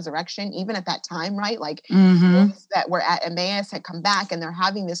his resurrection, even at that time, right? Like those that were at Emmaus had come back and they're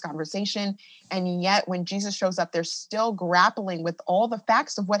having this conversation. And yet when Jesus shows up, they're still grappling with all the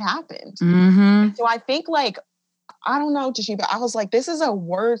facts of what happened. So I think I don't know, Toshiba, I was like, this is a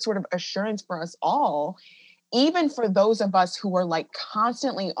word sort of assurance for us all, even for those of us who are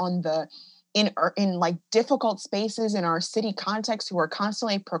constantly on in difficult spaces in our city context, who are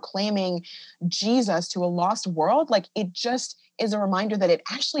constantly proclaiming Jesus to a lost world. It just is a reminder that it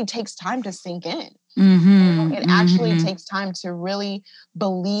actually takes time to sink in. It actually takes time to really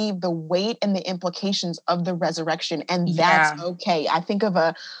believe the weight and the implications of the resurrection. And that's okay. I think of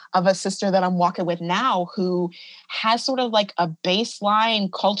a sister that I'm walking with now who has sort of a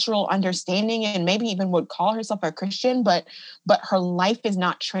baseline cultural understanding and maybe even would call herself a Christian, but her life is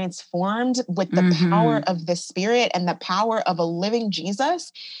not transformed with the power of the Spirit and the power of a living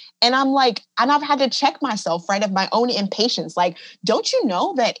Jesus. And I'm and I've had to check myself, right, of my own impatience. Don't you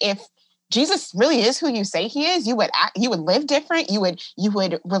know that if Jesus really is who you say he is, you would live different. You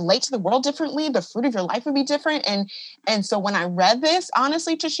would relate to the world differently. The fruit of your life would be different. And so when I read this,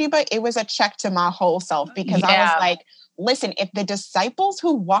 honestly, Toshiba, it was a check to my whole self, because I was like, listen, if the disciples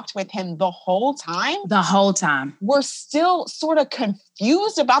who walked with him the whole time were still sort of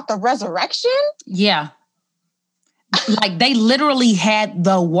confused about the resurrection. Yeah. They literally had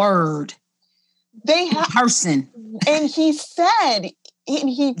the word. They had person. And he said, and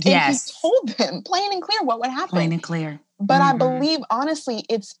he told them plain and clear what would happen. Plain and clear. But I believe, honestly,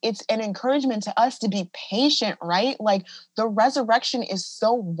 it's an encouragement to us to be patient, right? The resurrection is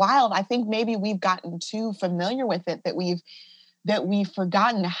so wild. I think maybe we've gotten too familiar with it that we've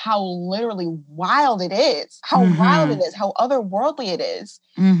forgotten how literally wild it is, how wild it is, how otherworldly it is,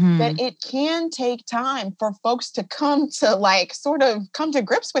 that it can take time for folks to come to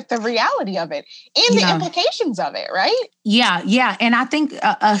grips with the reality of it and the implications of it, right? Yeah. And I think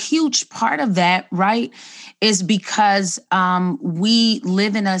a huge part of that, right, is because we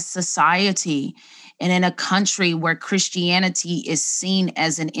live in a society and in a country where Christianity is seen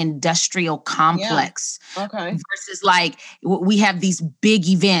as an industrial complex. Yeah. Okay. Versus we have these big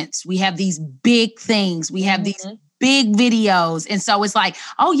events, we have these big things, we have these big videos. And so it's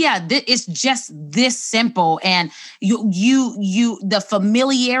it's just this simple. And the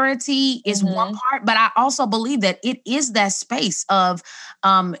familiarity is one part, but I also believe that it is that space of,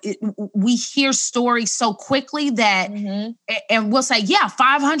 we hear stories so quickly that, and we'll say,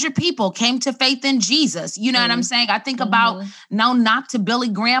 500 people came to faith in Jesus. You know what I'm saying? I think about, no knock to Billy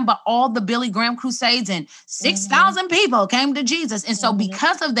Graham, but all the Billy Graham crusades and 6,000 people came to Jesus. And so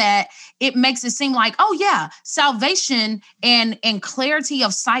because of that, it makes it seem like, salvation and clarity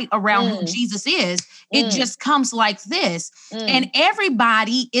of sight around who Jesus is, it just comes like this. And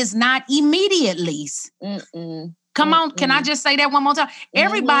everybody is not immediately. Come on, can I just say that one more time?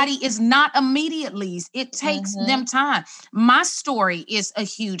 Everybody is not immediately. It takes them time. My story is a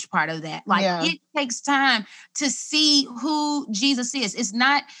huge part of that. Like it takes time to see who Jesus is. It's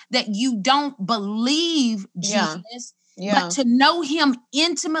not that you don't believe Jesus, but to know him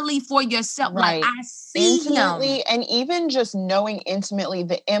intimately for yourself. Like I see intimately, him. and even just knowing intimately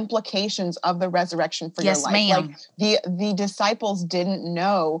the implications of the resurrection for your life. Ma'am. Like the disciples didn't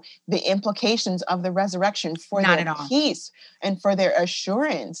know the implications of the resurrection for their peace and for their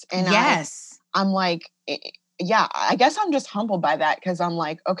assurance. And I'm like, I guess I'm just humbled by that, because I'm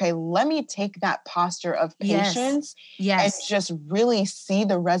like, okay, let me take that posture of patience and just really see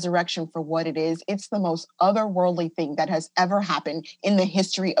the resurrection for what it is. It's the most otherworldly thing that has ever happened in the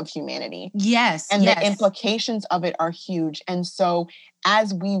history of humanity. And the implications of it are huge. And so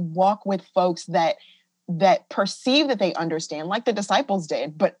as we walk with folks that perceive that they understand, like the disciples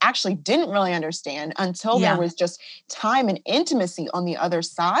did, but actually didn't really understand until there was just time and intimacy on the other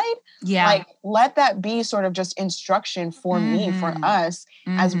side. Like, let that be sort of just instruction for me, for us,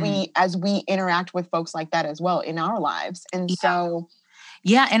 as we interact with folks like that as well in our lives. And so...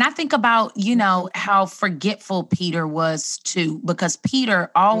 Yeah. And I think about, how forgetful Peter was too, because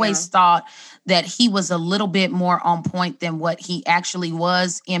Peter always thought that he was a little bit more on point than what he actually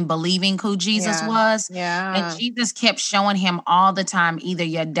was in believing who Jesus was. And Jesus kept showing him all the time, either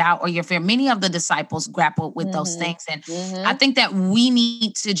your doubt or your fear. Many of the disciples grappled with those things. And I think that we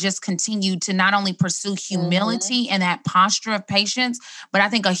need to just continue to not only pursue humility and that posture of patience, but I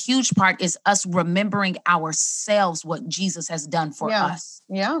think a huge part is us remembering ourselves, what Jesus has done for us.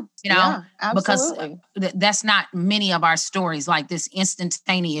 Absolutely. Because that's not many of our stories, like this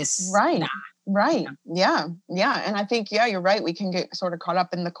instantaneous. Right. Yeah. And I think, you're right. We can get sort of caught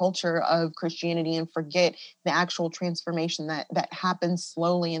up in the culture of Christianity and forget the actual transformation that happens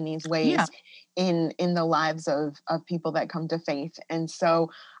slowly in these ways in the lives of people that come to faith. And so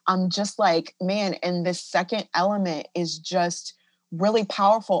I'm just like, man, and this second element is just really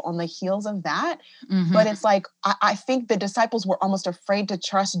powerful on the heels of that. But it's like, I think the disciples were almost afraid to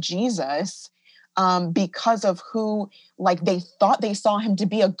trust Jesus because of who, like, they thought they saw him to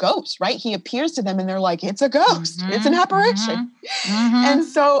be a ghost, right? He appears to them and they're like, it's a ghost. It's an apparition. And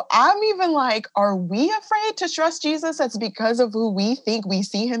so I'm even like, are we afraid to trust Jesus? That's because of who we think we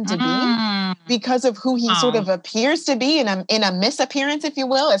see him to be, because of who he sort of appears to be in a misappearance, if you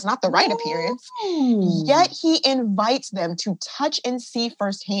will. It's not the right appearance. Yet he invites them to touch and see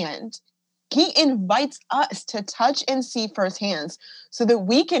firsthand. He invites us to touch and see firsthand so that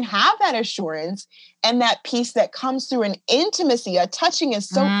we can have that assurance and that peace that comes through an intimacy. A touching is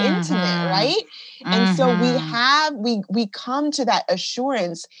so intimate, right? And so we come to that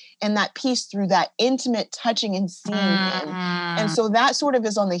assurance and that peace through that intimate touching and seeing him. And so that sort of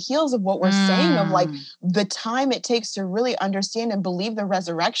is on the heels of what we're saying of like the time it takes to really understand and believe the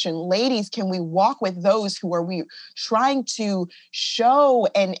resurrection. Ladies, can we walk with those who are we trying to show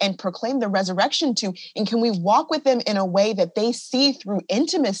and proclaim the resurrection to? And can we walk with them in a way that they see through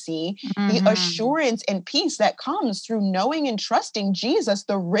intimacy, the assurance and peace that comes through knowing and trusting Jesus,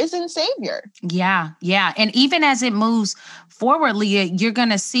 the risen Savior? Yeah. And even as it moves forward, Leah, you're going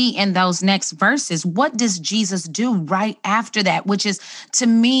to see in those next verses, what does Jesus do right after that? Which is, to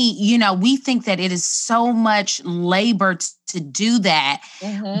me, we think that it is so much labor to do that,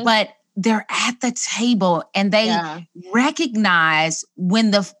 but they're at the table and they recognize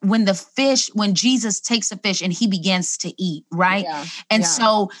when Jesus takes a fish and he begins to eat, right? And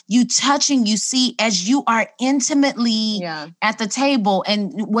so you touching, you see, as you are intimately at the table,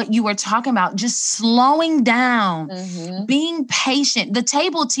 and what you were talking about, just slowing down, being patient. The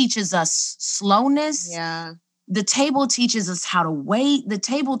table teaches us slowness. The table teaches us how to wait. The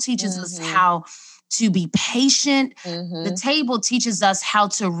table teaches us how to be patient. The table teaches us how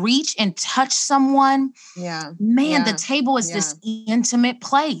to reach and touch someone. The table is this intimate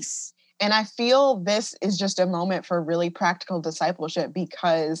place. And I feel this is just a moment for really practical discipleship,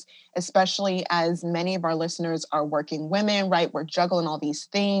 because especially as many of our listeners are working women, right? We're juggling all these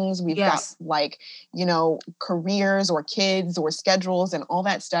things. We've got careers or kids or schedules and all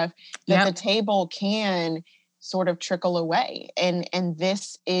that stuff that the table can sort of trickle away. And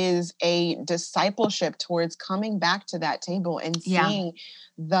this is a discipleship towards coming back to that table and seeing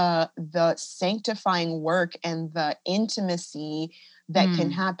the sanctifying work and the intimacy that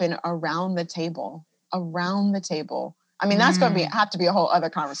can happen around the table. I mean, that's going to have to be a whole other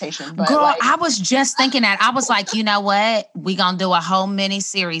conversation. But girl, I was just thinking that. I was like, you know what? We're going to do a whole mini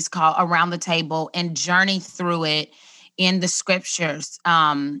series called Around the Table and journey through it in the scriptures,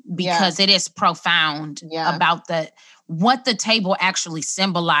 because it is profound about what the table actually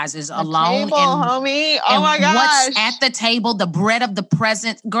symbolizes The alone. table, homie. Oh and my gosh. what's at the table, the bread of the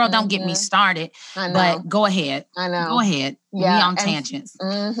presence. Girl, don't get me started. I know. But go ahead. I know. Go ahead. Yeah, we on tangents.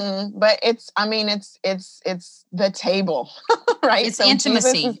 But it's the table, right? It's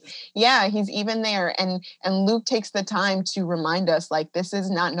intimacy. He's even there. And Luke takes the time to remind us, like, this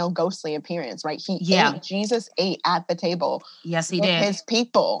is not no ghostly appearance, right? Jesus ate at the table. Yes, he with did. his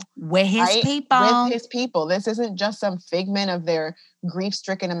people. With his people. With his people. This isn't just some figment of their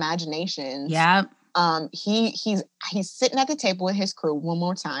grief-stricken imaginations. Yeah. He's sitting at the table with his crew one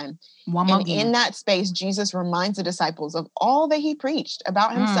more time. In that space, Jesus reminds the disciples of all that he preached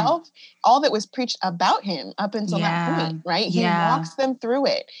about himself, all that was preached about him up until that point, right? He walks them through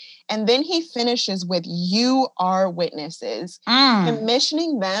it. And then he finishes with, you are witnesses,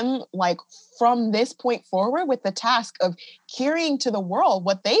 commissioning them, like, from this point forward with the task of carrying to the world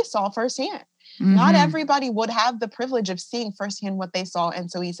what they saw firsthand. Not everybody would have the privilege of seeing firsthand what they saw.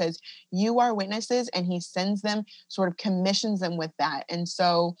 And so he says, you are witnesses, and he sends them, sort of commissions them with that. And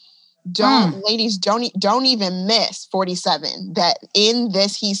so ladies, don't even miss 47, that in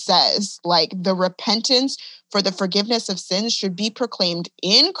this, he says, like, the repentance for the forgiveness of sins should be proclaimed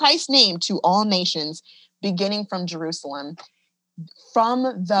in Christ's name to all nations, beginning from Jerusalem. From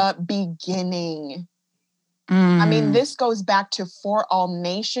the beginning. I mean, this goes back to for all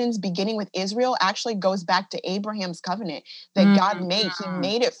nations, beginning with Israel, actually goes back to Abraham's covenant that God made. He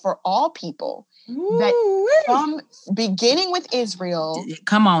made it for all people. That from beginning with Israel,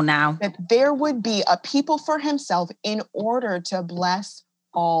 come on now, that there would be a people for himself in order to bless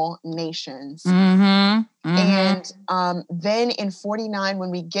all nations. And then in 49,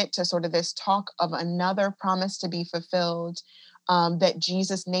 when we get to sort of this talk of another promise to be fulfilled, that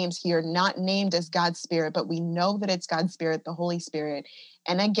Jesus names here, not named as God's Spirit, but we know that it's God's Spirit, the Holy Spirit.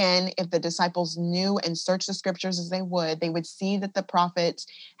 And again, if the disciples knew and searched the scriptures as they would see that the prophets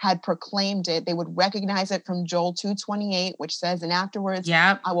had proclaimed it. They would recognize it from Joel 2:28, which says, and afterwards,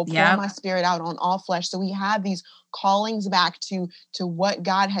 I will pour my Spirit out on all flesh. So we have these callings back to what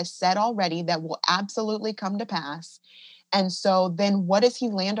God has said already that will absolutely come to pass. And so then what does he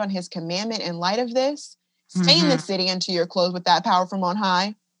land on his commandment in light of this? Stay in the city until you're clothed with that power from on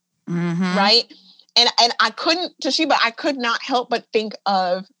high. Right? And I could not help but think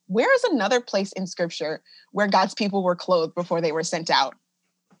of, where is another place in scripture where God's people were clothed before they were sent out?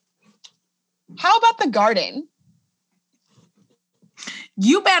 How about the garden?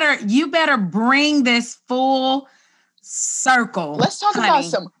 You better bring this full circle. Let's talk about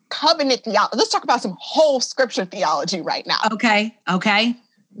some covenant theology. Let's talk about some whole scripture theology right now. Okay.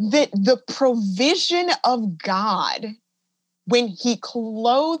 The provision of God when he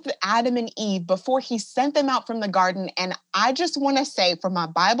clothed Adam and Eve before he sent them out from the garden. And I just want to say, for my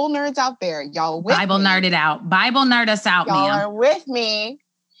Bible nerds out there, y'all with Bible me. nerd it out. Bible nerd us out, y'all ma'am. Are with me.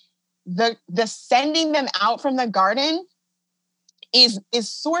 The sending them out from the garden is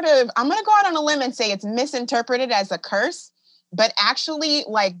sort of, I'm going to go out on a limb and say it's misinterpreted as a curse. But actually,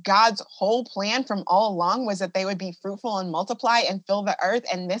 like, God's whole plan from all along was that they would be fruitful and multiply and fill the earth.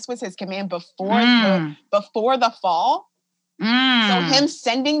 And this was his command before the fall. So him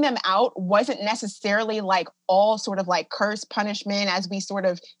sending them out wasn't necessarily like all sort of like curse, punishment as we sort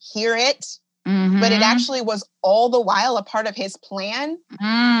of hear it. But it actually was all the while a part of his plan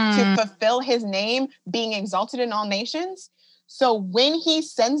to fulfill his name being exalted in all nations. So when he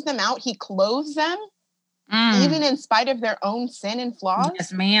sends them out, he clothes them. Even in spite of their own sin and flaws.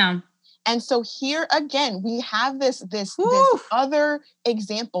 Yes, ma'am. And so here again, we have this other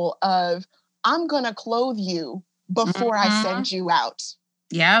example of, I'm going to clothe you before I send you out.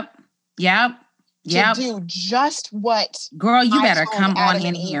 Yep. To do just what girl, you better come on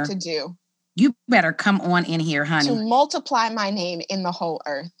in here to do. You better come on in here, honey. To multiply my name in the whole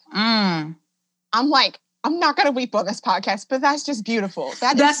earth. I'm like, I'm not going to weep on this podcast, but that's just beautiful.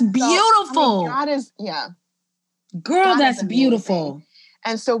 That's beautiful. God is, Girl, God that's beautiful.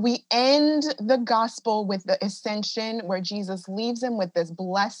 And so we end the gospel with the ascension, where Jesus leaves them with this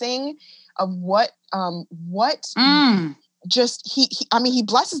blessing of he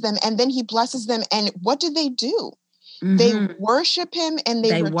blesses them, and then he blesses them. And what do? They worship him, and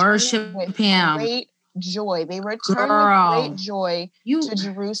they worship with him. Great joy. They return with great joy to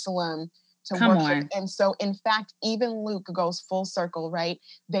Jerusalem to worship. And so, in fact, even Luke goes full circle, right?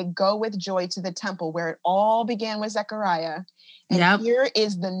 They go with joy to the temple where it all began with Zechariah. And here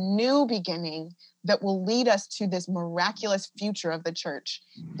is the new beginning that will lead us to this miraculous future of the church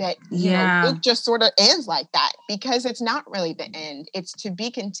that Luke just sort of ends like that, because it's not really the end. It's to be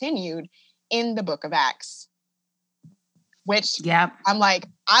continued in the book of Acts, which I'm like,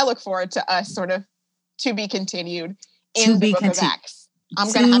 I look forward to us sort of to be continued in the book of continued. Acts.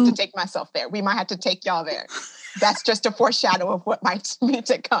 I'm going to have to take myself there. We might have to take y'all there. That's just a foreshadow of what might be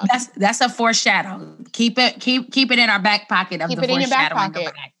to come. That's a foreshadow. Keep it in our back pocket of Keep the it in your back foreshadowing.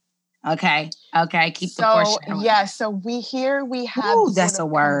 pocket. Okay. Keep the foreshadowing. Yeah. So we have that's a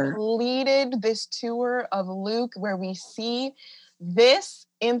word. completed this tour of Luke where we see this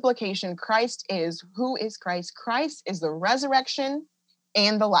implication. Who is Christ? Christ is the resurrection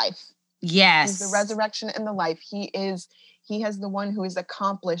and the life. Yes. He's the resurrection and the life. He has the one who has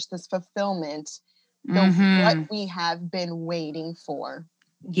accomplished this fulfillment, what we have been waiting for.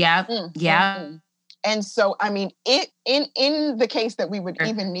 Yeah. And so, I mean, in the case that we would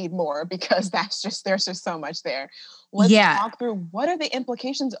even need more, because there's just so much there. Let's talk through what are the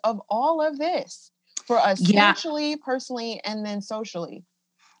implications of all of this for us spiritually, personally, and then socially.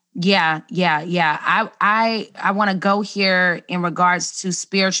 Yeah. I want to go here in regards to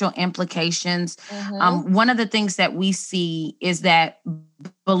spiritual implications. One of the things that we see is that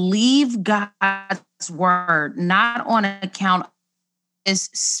believe God's word, not on account is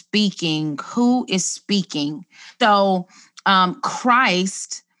speaking, who is speaking. So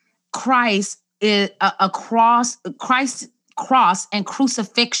Christ is a cross, Christ's cross and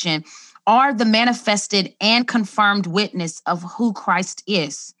crucifixion are the manifested and confirmed witness of who Christ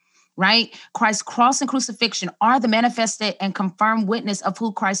is. Right? Christ's cross and crucifixion are the manifested and confirmed witness of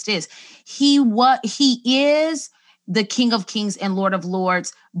who Christ is. He is the King of Kings and Lord of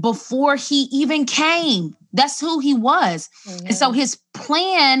Lords before he even came. That's who he was. And so his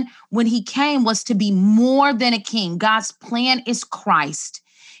plan when he came was to be more than a king. God's plan is Christ.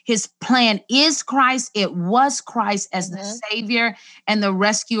 His plan is Christ. It was Christ as the Savior and the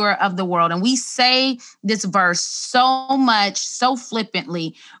rescuer of the world. And we say this verse so much, so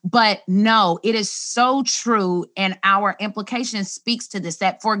flippantly, but no, it is so true. And our implication speaks to this,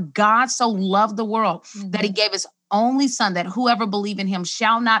 that for God so loved the world that he gave his only son, that whoever believe in him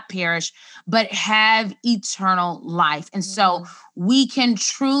shall not perish, but have eternal life. And so we can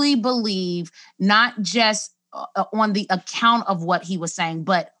truly believe not just on the account of what he was saying,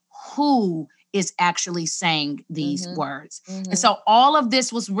 but who is actually saying these words. And so all of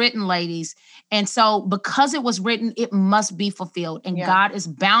this was written, ladies. And so because it was written, it must be fulfilled. And God is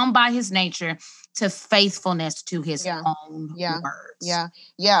bound by his nature to faithfulness to his own words.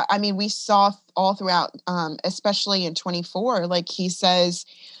 Yeah. I mean, we saw all throughout, especially in 24, like he says,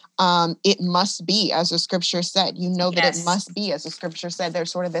 it must be as the scripture said. That it must be as the scripture said.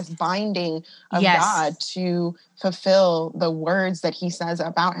 There's sort of this binding of God to fulfill the words that he says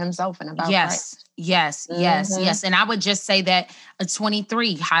about himself and about Christ. Yes. And I would just say that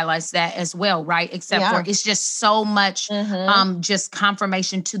 23 highlights that as well, right? Except for it's just so much just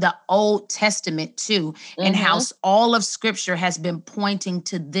confirmation to the Old Testament too, and how all of scripture has been pointing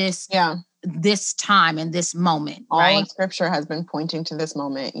to this this time and this moment, right? All of scripture has been pointing to this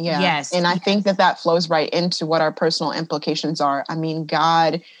moment. Yeah. Yes. And I think that flows right into what our personal implications are. I mean,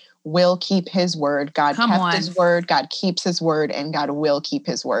 God will keep his word. God kept his word. God keeps his word, and God will keep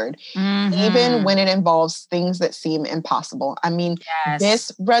his word, even when it involves things that seem impossible. I mean,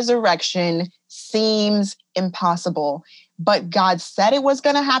 this resurrection seems impossible, but God said it was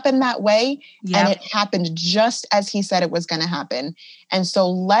going to happen that way. And it happened just as he said it was going to happen. And so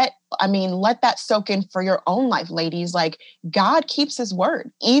let that soak in for your own life, ladies. Like, God keeps his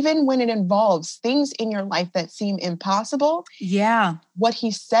word, even when it involves things in your life that seem impossible. Yeah. What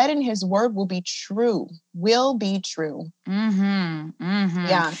he said in his word will be true. Yeah.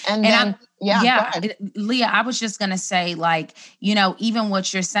 Leah, I was just going to say, like, even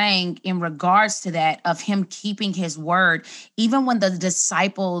what you're saying in regards to that of him keeping his word, even when the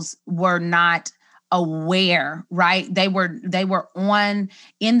disciples were not aware, right? They were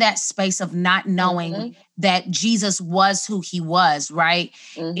in that space of not knowing that Jesus was who he was, right?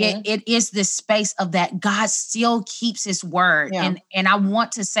 It is this space of that God still keeps his word. And I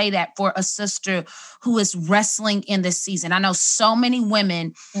want to say that for a sister who is wrestling in this season. I know so many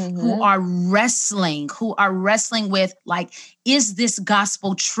women who are wrestling with, like, is this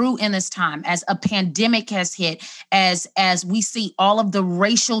gospel true in this time? As a pandemic has hit, as we see all of the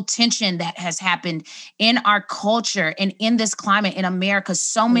racial tension that has happened in our culture and in this climate in America,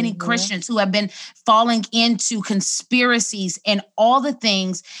 so many Christians who have been falling into conspiracies and all the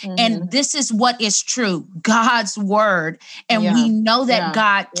things. And this is what is true, God's word. And we know that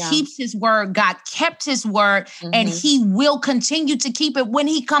God keeps his word. God kept his word, and he will continue to keep it when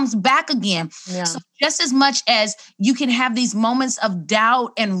he comes back again. So just as much as you can have these moments of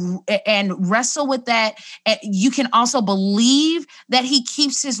doubt and wrestle with that, you can also believe that he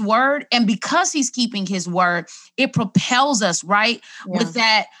keeps his word. And because he's keeping his word, it propels us, right? With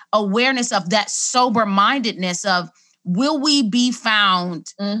that awareness of that sober-mindedness of will we be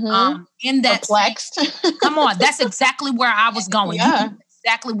found in that perplexed? Come on, that's exactly where I was going. Yeah.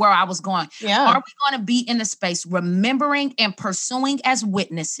 Exactly where I was going. Yeah. Are we going to be in the space remembering and pursuing as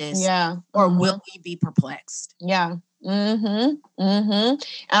witnesses? Yeah. Or will we be perplexed? Yeah. And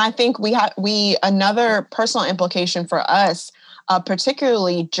I think another personal implication for us,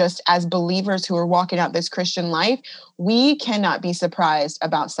 particularly just as believers who are walking out this Christian life, we cannot be surprised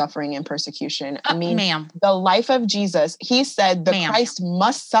about suffering and persecution. I mean, the life of Jesus, he said the Christ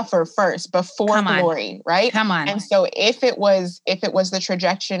must suffer first before glory, right? Come on. And so if it was the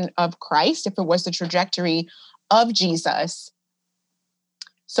trajectory of Christ, if it was the trajectory of Jesus,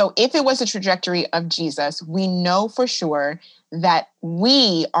 we know for sure that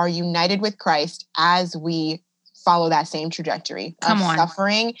we are united with Christ as we follow that same trajectory of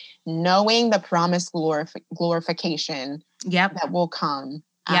suffering, knowing the promised glorification that will come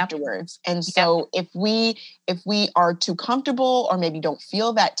afterwards. And so if we are too comfortable or maybe don't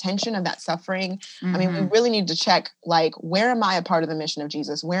feel that tension of that suffering, I mean, we really need to check, like, where am I a part of the mission of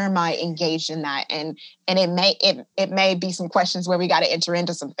Jesus? Where am I engaged in that? And it may be some questions where we got to enter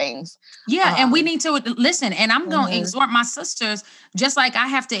into some things. Yeah. And we need to listen. And I'm going to exhort my sisters just like I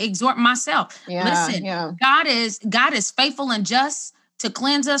have to exhort myself. Listen, God is faithful and just to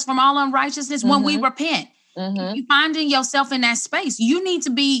cleanse us from all unrighteousness when we repent. If you're finding yourself in that space, you need to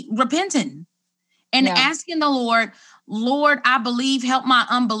be repenting and asking the Lord, I believe, help my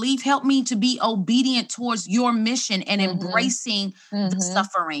unbelief, help me to be obedient towards your mission and embracing the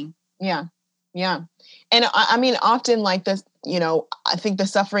suffering. Yeah. Yeah. And I mean, often like this, I think the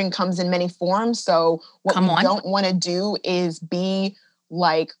suffering comes in many forms. So what we don't want to do is be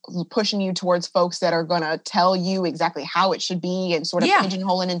like pushing you towards folks that are going to tell you exactly how it should be and sort of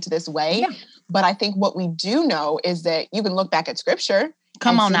pigeonholing into this way. Yeah. But I think what we do know is that you can look back at scripture see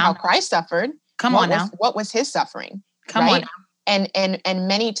how Christ suffered. What was his suffering? Right? And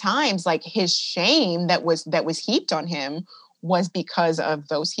many times, like, his shame that was heaped on him was because of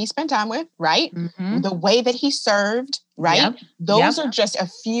those he spent time with, right? The way that he served, right? Those are just a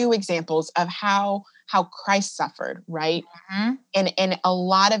few examples of how Christ suffered, right? And a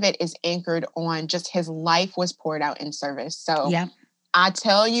lot of it is anchored on just his life was poured out in service. So I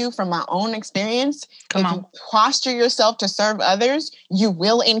tell you from my own experience, you posture yourself to serve others, you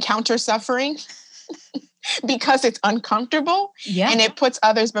will encounter suffering because it's uncomfortable and it puts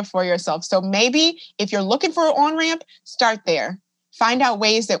others before yourself. So maybe if you're looking for an on-ramp, start there. Find out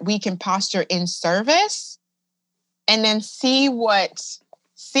ways that we can posture in service and then see what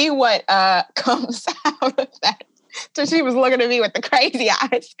comes out of that. So she was looking at me with the crazy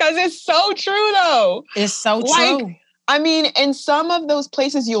eyes because it's so true, though. It's so true. I mean, in some of those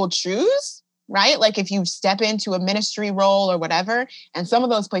places you'll choose, right? Like if you step into a ministry role or whatever, and some of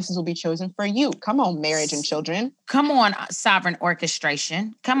those places will be chosen for you. Come on, marriage and children. Come on, sovereign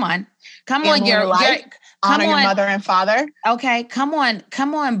orchestration. Come on, your life. Honor your mother and father. Okay, come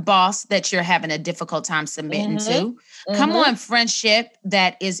on, boss that you're having a difficult time submitting to. Come on, friendship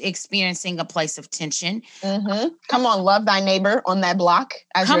that is experiencing a place of tension. Come on, love thy neighbor on that block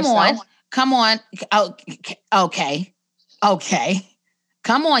as yourself. Come on. Okay.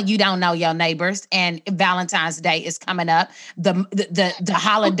 Come on, you don't know your neighbors, and Valentine's Day is coming up. The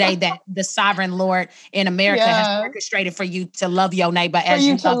holiday that the sovereign Lord in America has orchestrated for you to love your neighbor as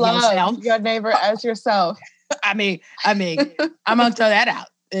you love yourself. Your neighbor as yourself. I mean, I'm gonna throw that out.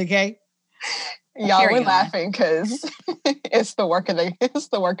 Okay. Y'all were laughing because it's the work of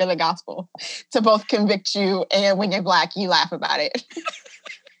the gospel to both convict you, and when you're Black, you laugh about it.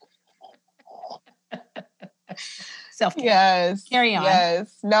 Self-care. Yes. Carry on.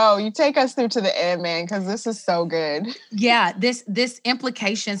 Yes. No, you take us through to the end, man, because this is so good. Yeah. This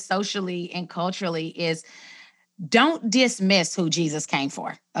implication socially and culturally is don't dismiss who Jesus came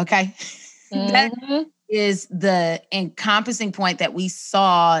for. Okay. That is the encompassing point that we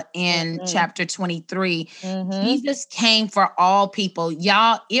saw in chapter 23. Jesus came for all people.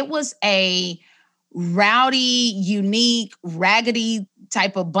 Y'all, it was a rowdy, unique, raggedy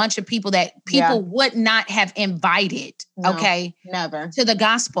type of bunch of people that people would not have invited, never, to the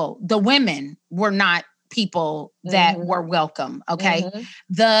gospel. The women were not people that were welcome,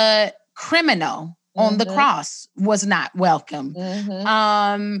 The criminal on the cross was not welcome.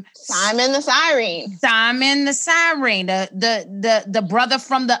 Simon the Cyrene, the brother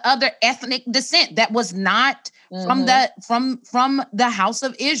from the other ethnic descent that was not from the house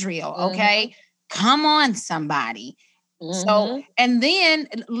of Israel, okay? Come on, somebody. So, and then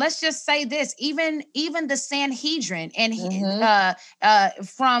let's just say this, even the Sanhedrin and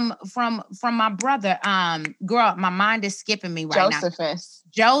from my brother, girl, my mind is skipping me right now.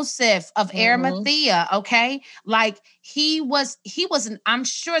 Joseph of Arimathea, okay? Like he was, I'm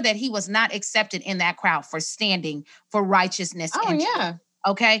sure that he was not accepted in that crowd for standing for righteousness.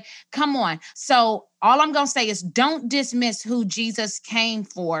 Okay, come on. So all I'm going to say is don't dismiss who Jesus came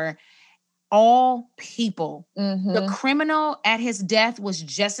for. All people. The criminal at his death was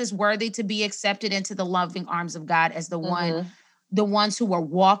just as worthy to be accepted into the loving arms of God as the ones who were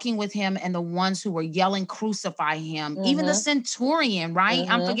walking with him and the ones who were yelling, crucify him. Even the centurion, right?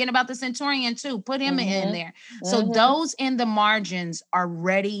 I'm forgetting about the centurion too. Put him in there. So those in the margins are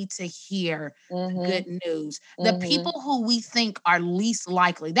ready to hear good news. The people who we think are least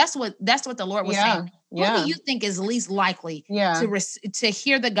likely. That's what the Lord was saying. Who do you think is least likely to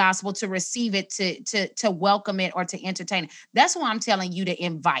hear the gospel, to receive it, to welcome it, or to entertain it? That's why I'm telling you to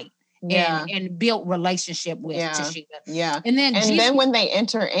invite and build relationship with Tashika. And then when they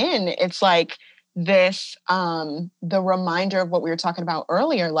enter in, it's like this, the reminder of what we were talking about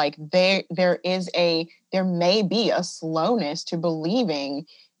earlier, like there may be a slowness to believing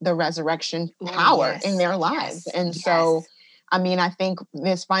the resurrection power in their lives. So I mean, I think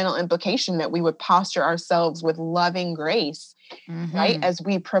this final implication that we would posture ourselves with loving grace, right? As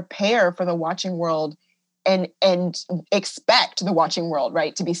we prepare for the watching world and expect the watching world,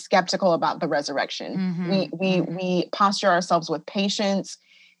 right? To be skeptical about the resurrection. We posture ourselves with patience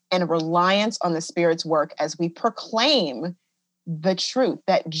and reliance on the Spirit's work as we proclaim the truth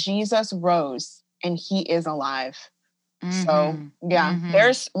that Jesus rose and he is alive. So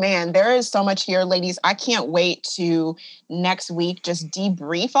there is so much here, ladies. I can't wait to next week just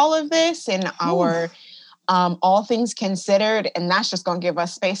debrief all of this in our all things considered, and that's just going to give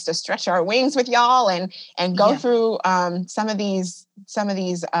us space to stretch our wings with y'all and go through some of these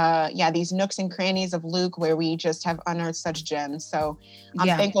these nooks and crannies of Luke where we just have unearthed such gems. So I'm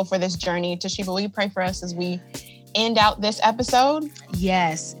thankful for this journey. Tashiba, will you pray for us as we end out this episode?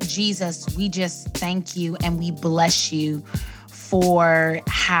 Yes, Jesus, we just thank you and we bless you for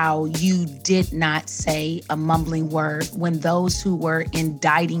how you did not say a mumbling word when those who were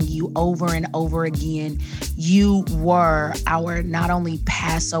indicting you over and over again, you were our not only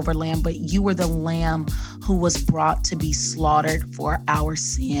Passover lamb, but you were the lamb who was brought to be slaughtered for our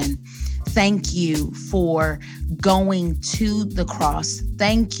sin. Thank you for going to the cross.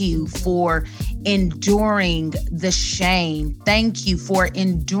 Thank you for enduring the shame. Thank you for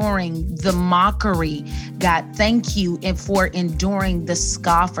enduring the mockery. God, thank you for enduring the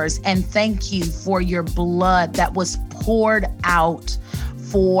scoffers. And thank you for your blood that was poured out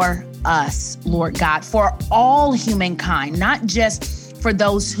for us, Lord God, for all humankind, not just for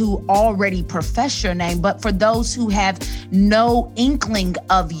those who already profess your name, but for those who have no inkling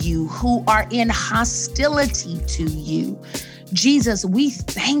of you, who are in hostility to you. Jesus, we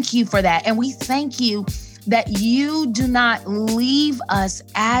thank you for that. And we thank you that you do not leave us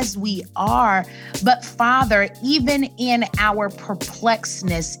as we are, but Father, even in our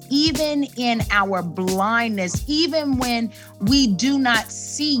perplexedness, even in our blindness, even when we do not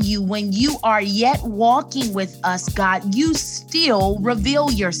see you, when you are yet walking with us, God, you still reveal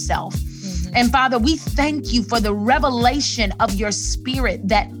yourself. And Father, we thank you for the revelation of your Spirit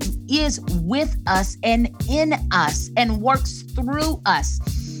that is with us and in us and works through us.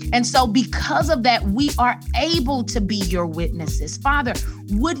 And so because of that, we are able to be your witnesses. Father,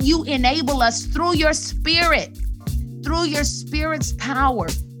 would you enable us through your Spirit's power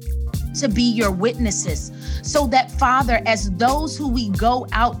to be your witnesses, so that, Father, as those who we go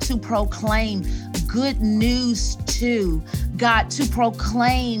out to proclaim good news to, God, to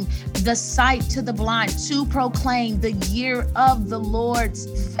proclaim the sight to the blind, to proclaim the year of the Lord's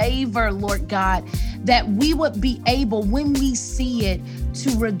favor, Lord God, that we would be able, when we see it,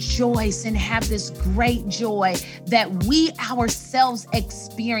 to rejoice and have this great joy that we ourselves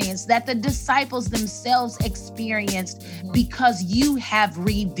experienced, that the disciples themselves experienced, because you have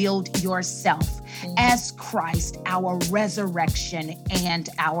revealed yourself as Christ, our resurrection and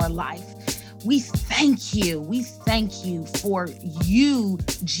our life. We thank you. We thank you for you,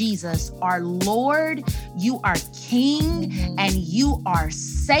 Jesus, our Lord. You are King and you are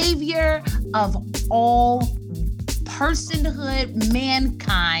Savior of all personhood,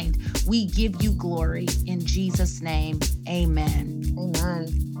 mankind. We give you glory in Jesus' name. Amen.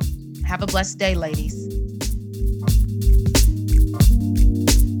 Amen. Have a blessed day, ladies.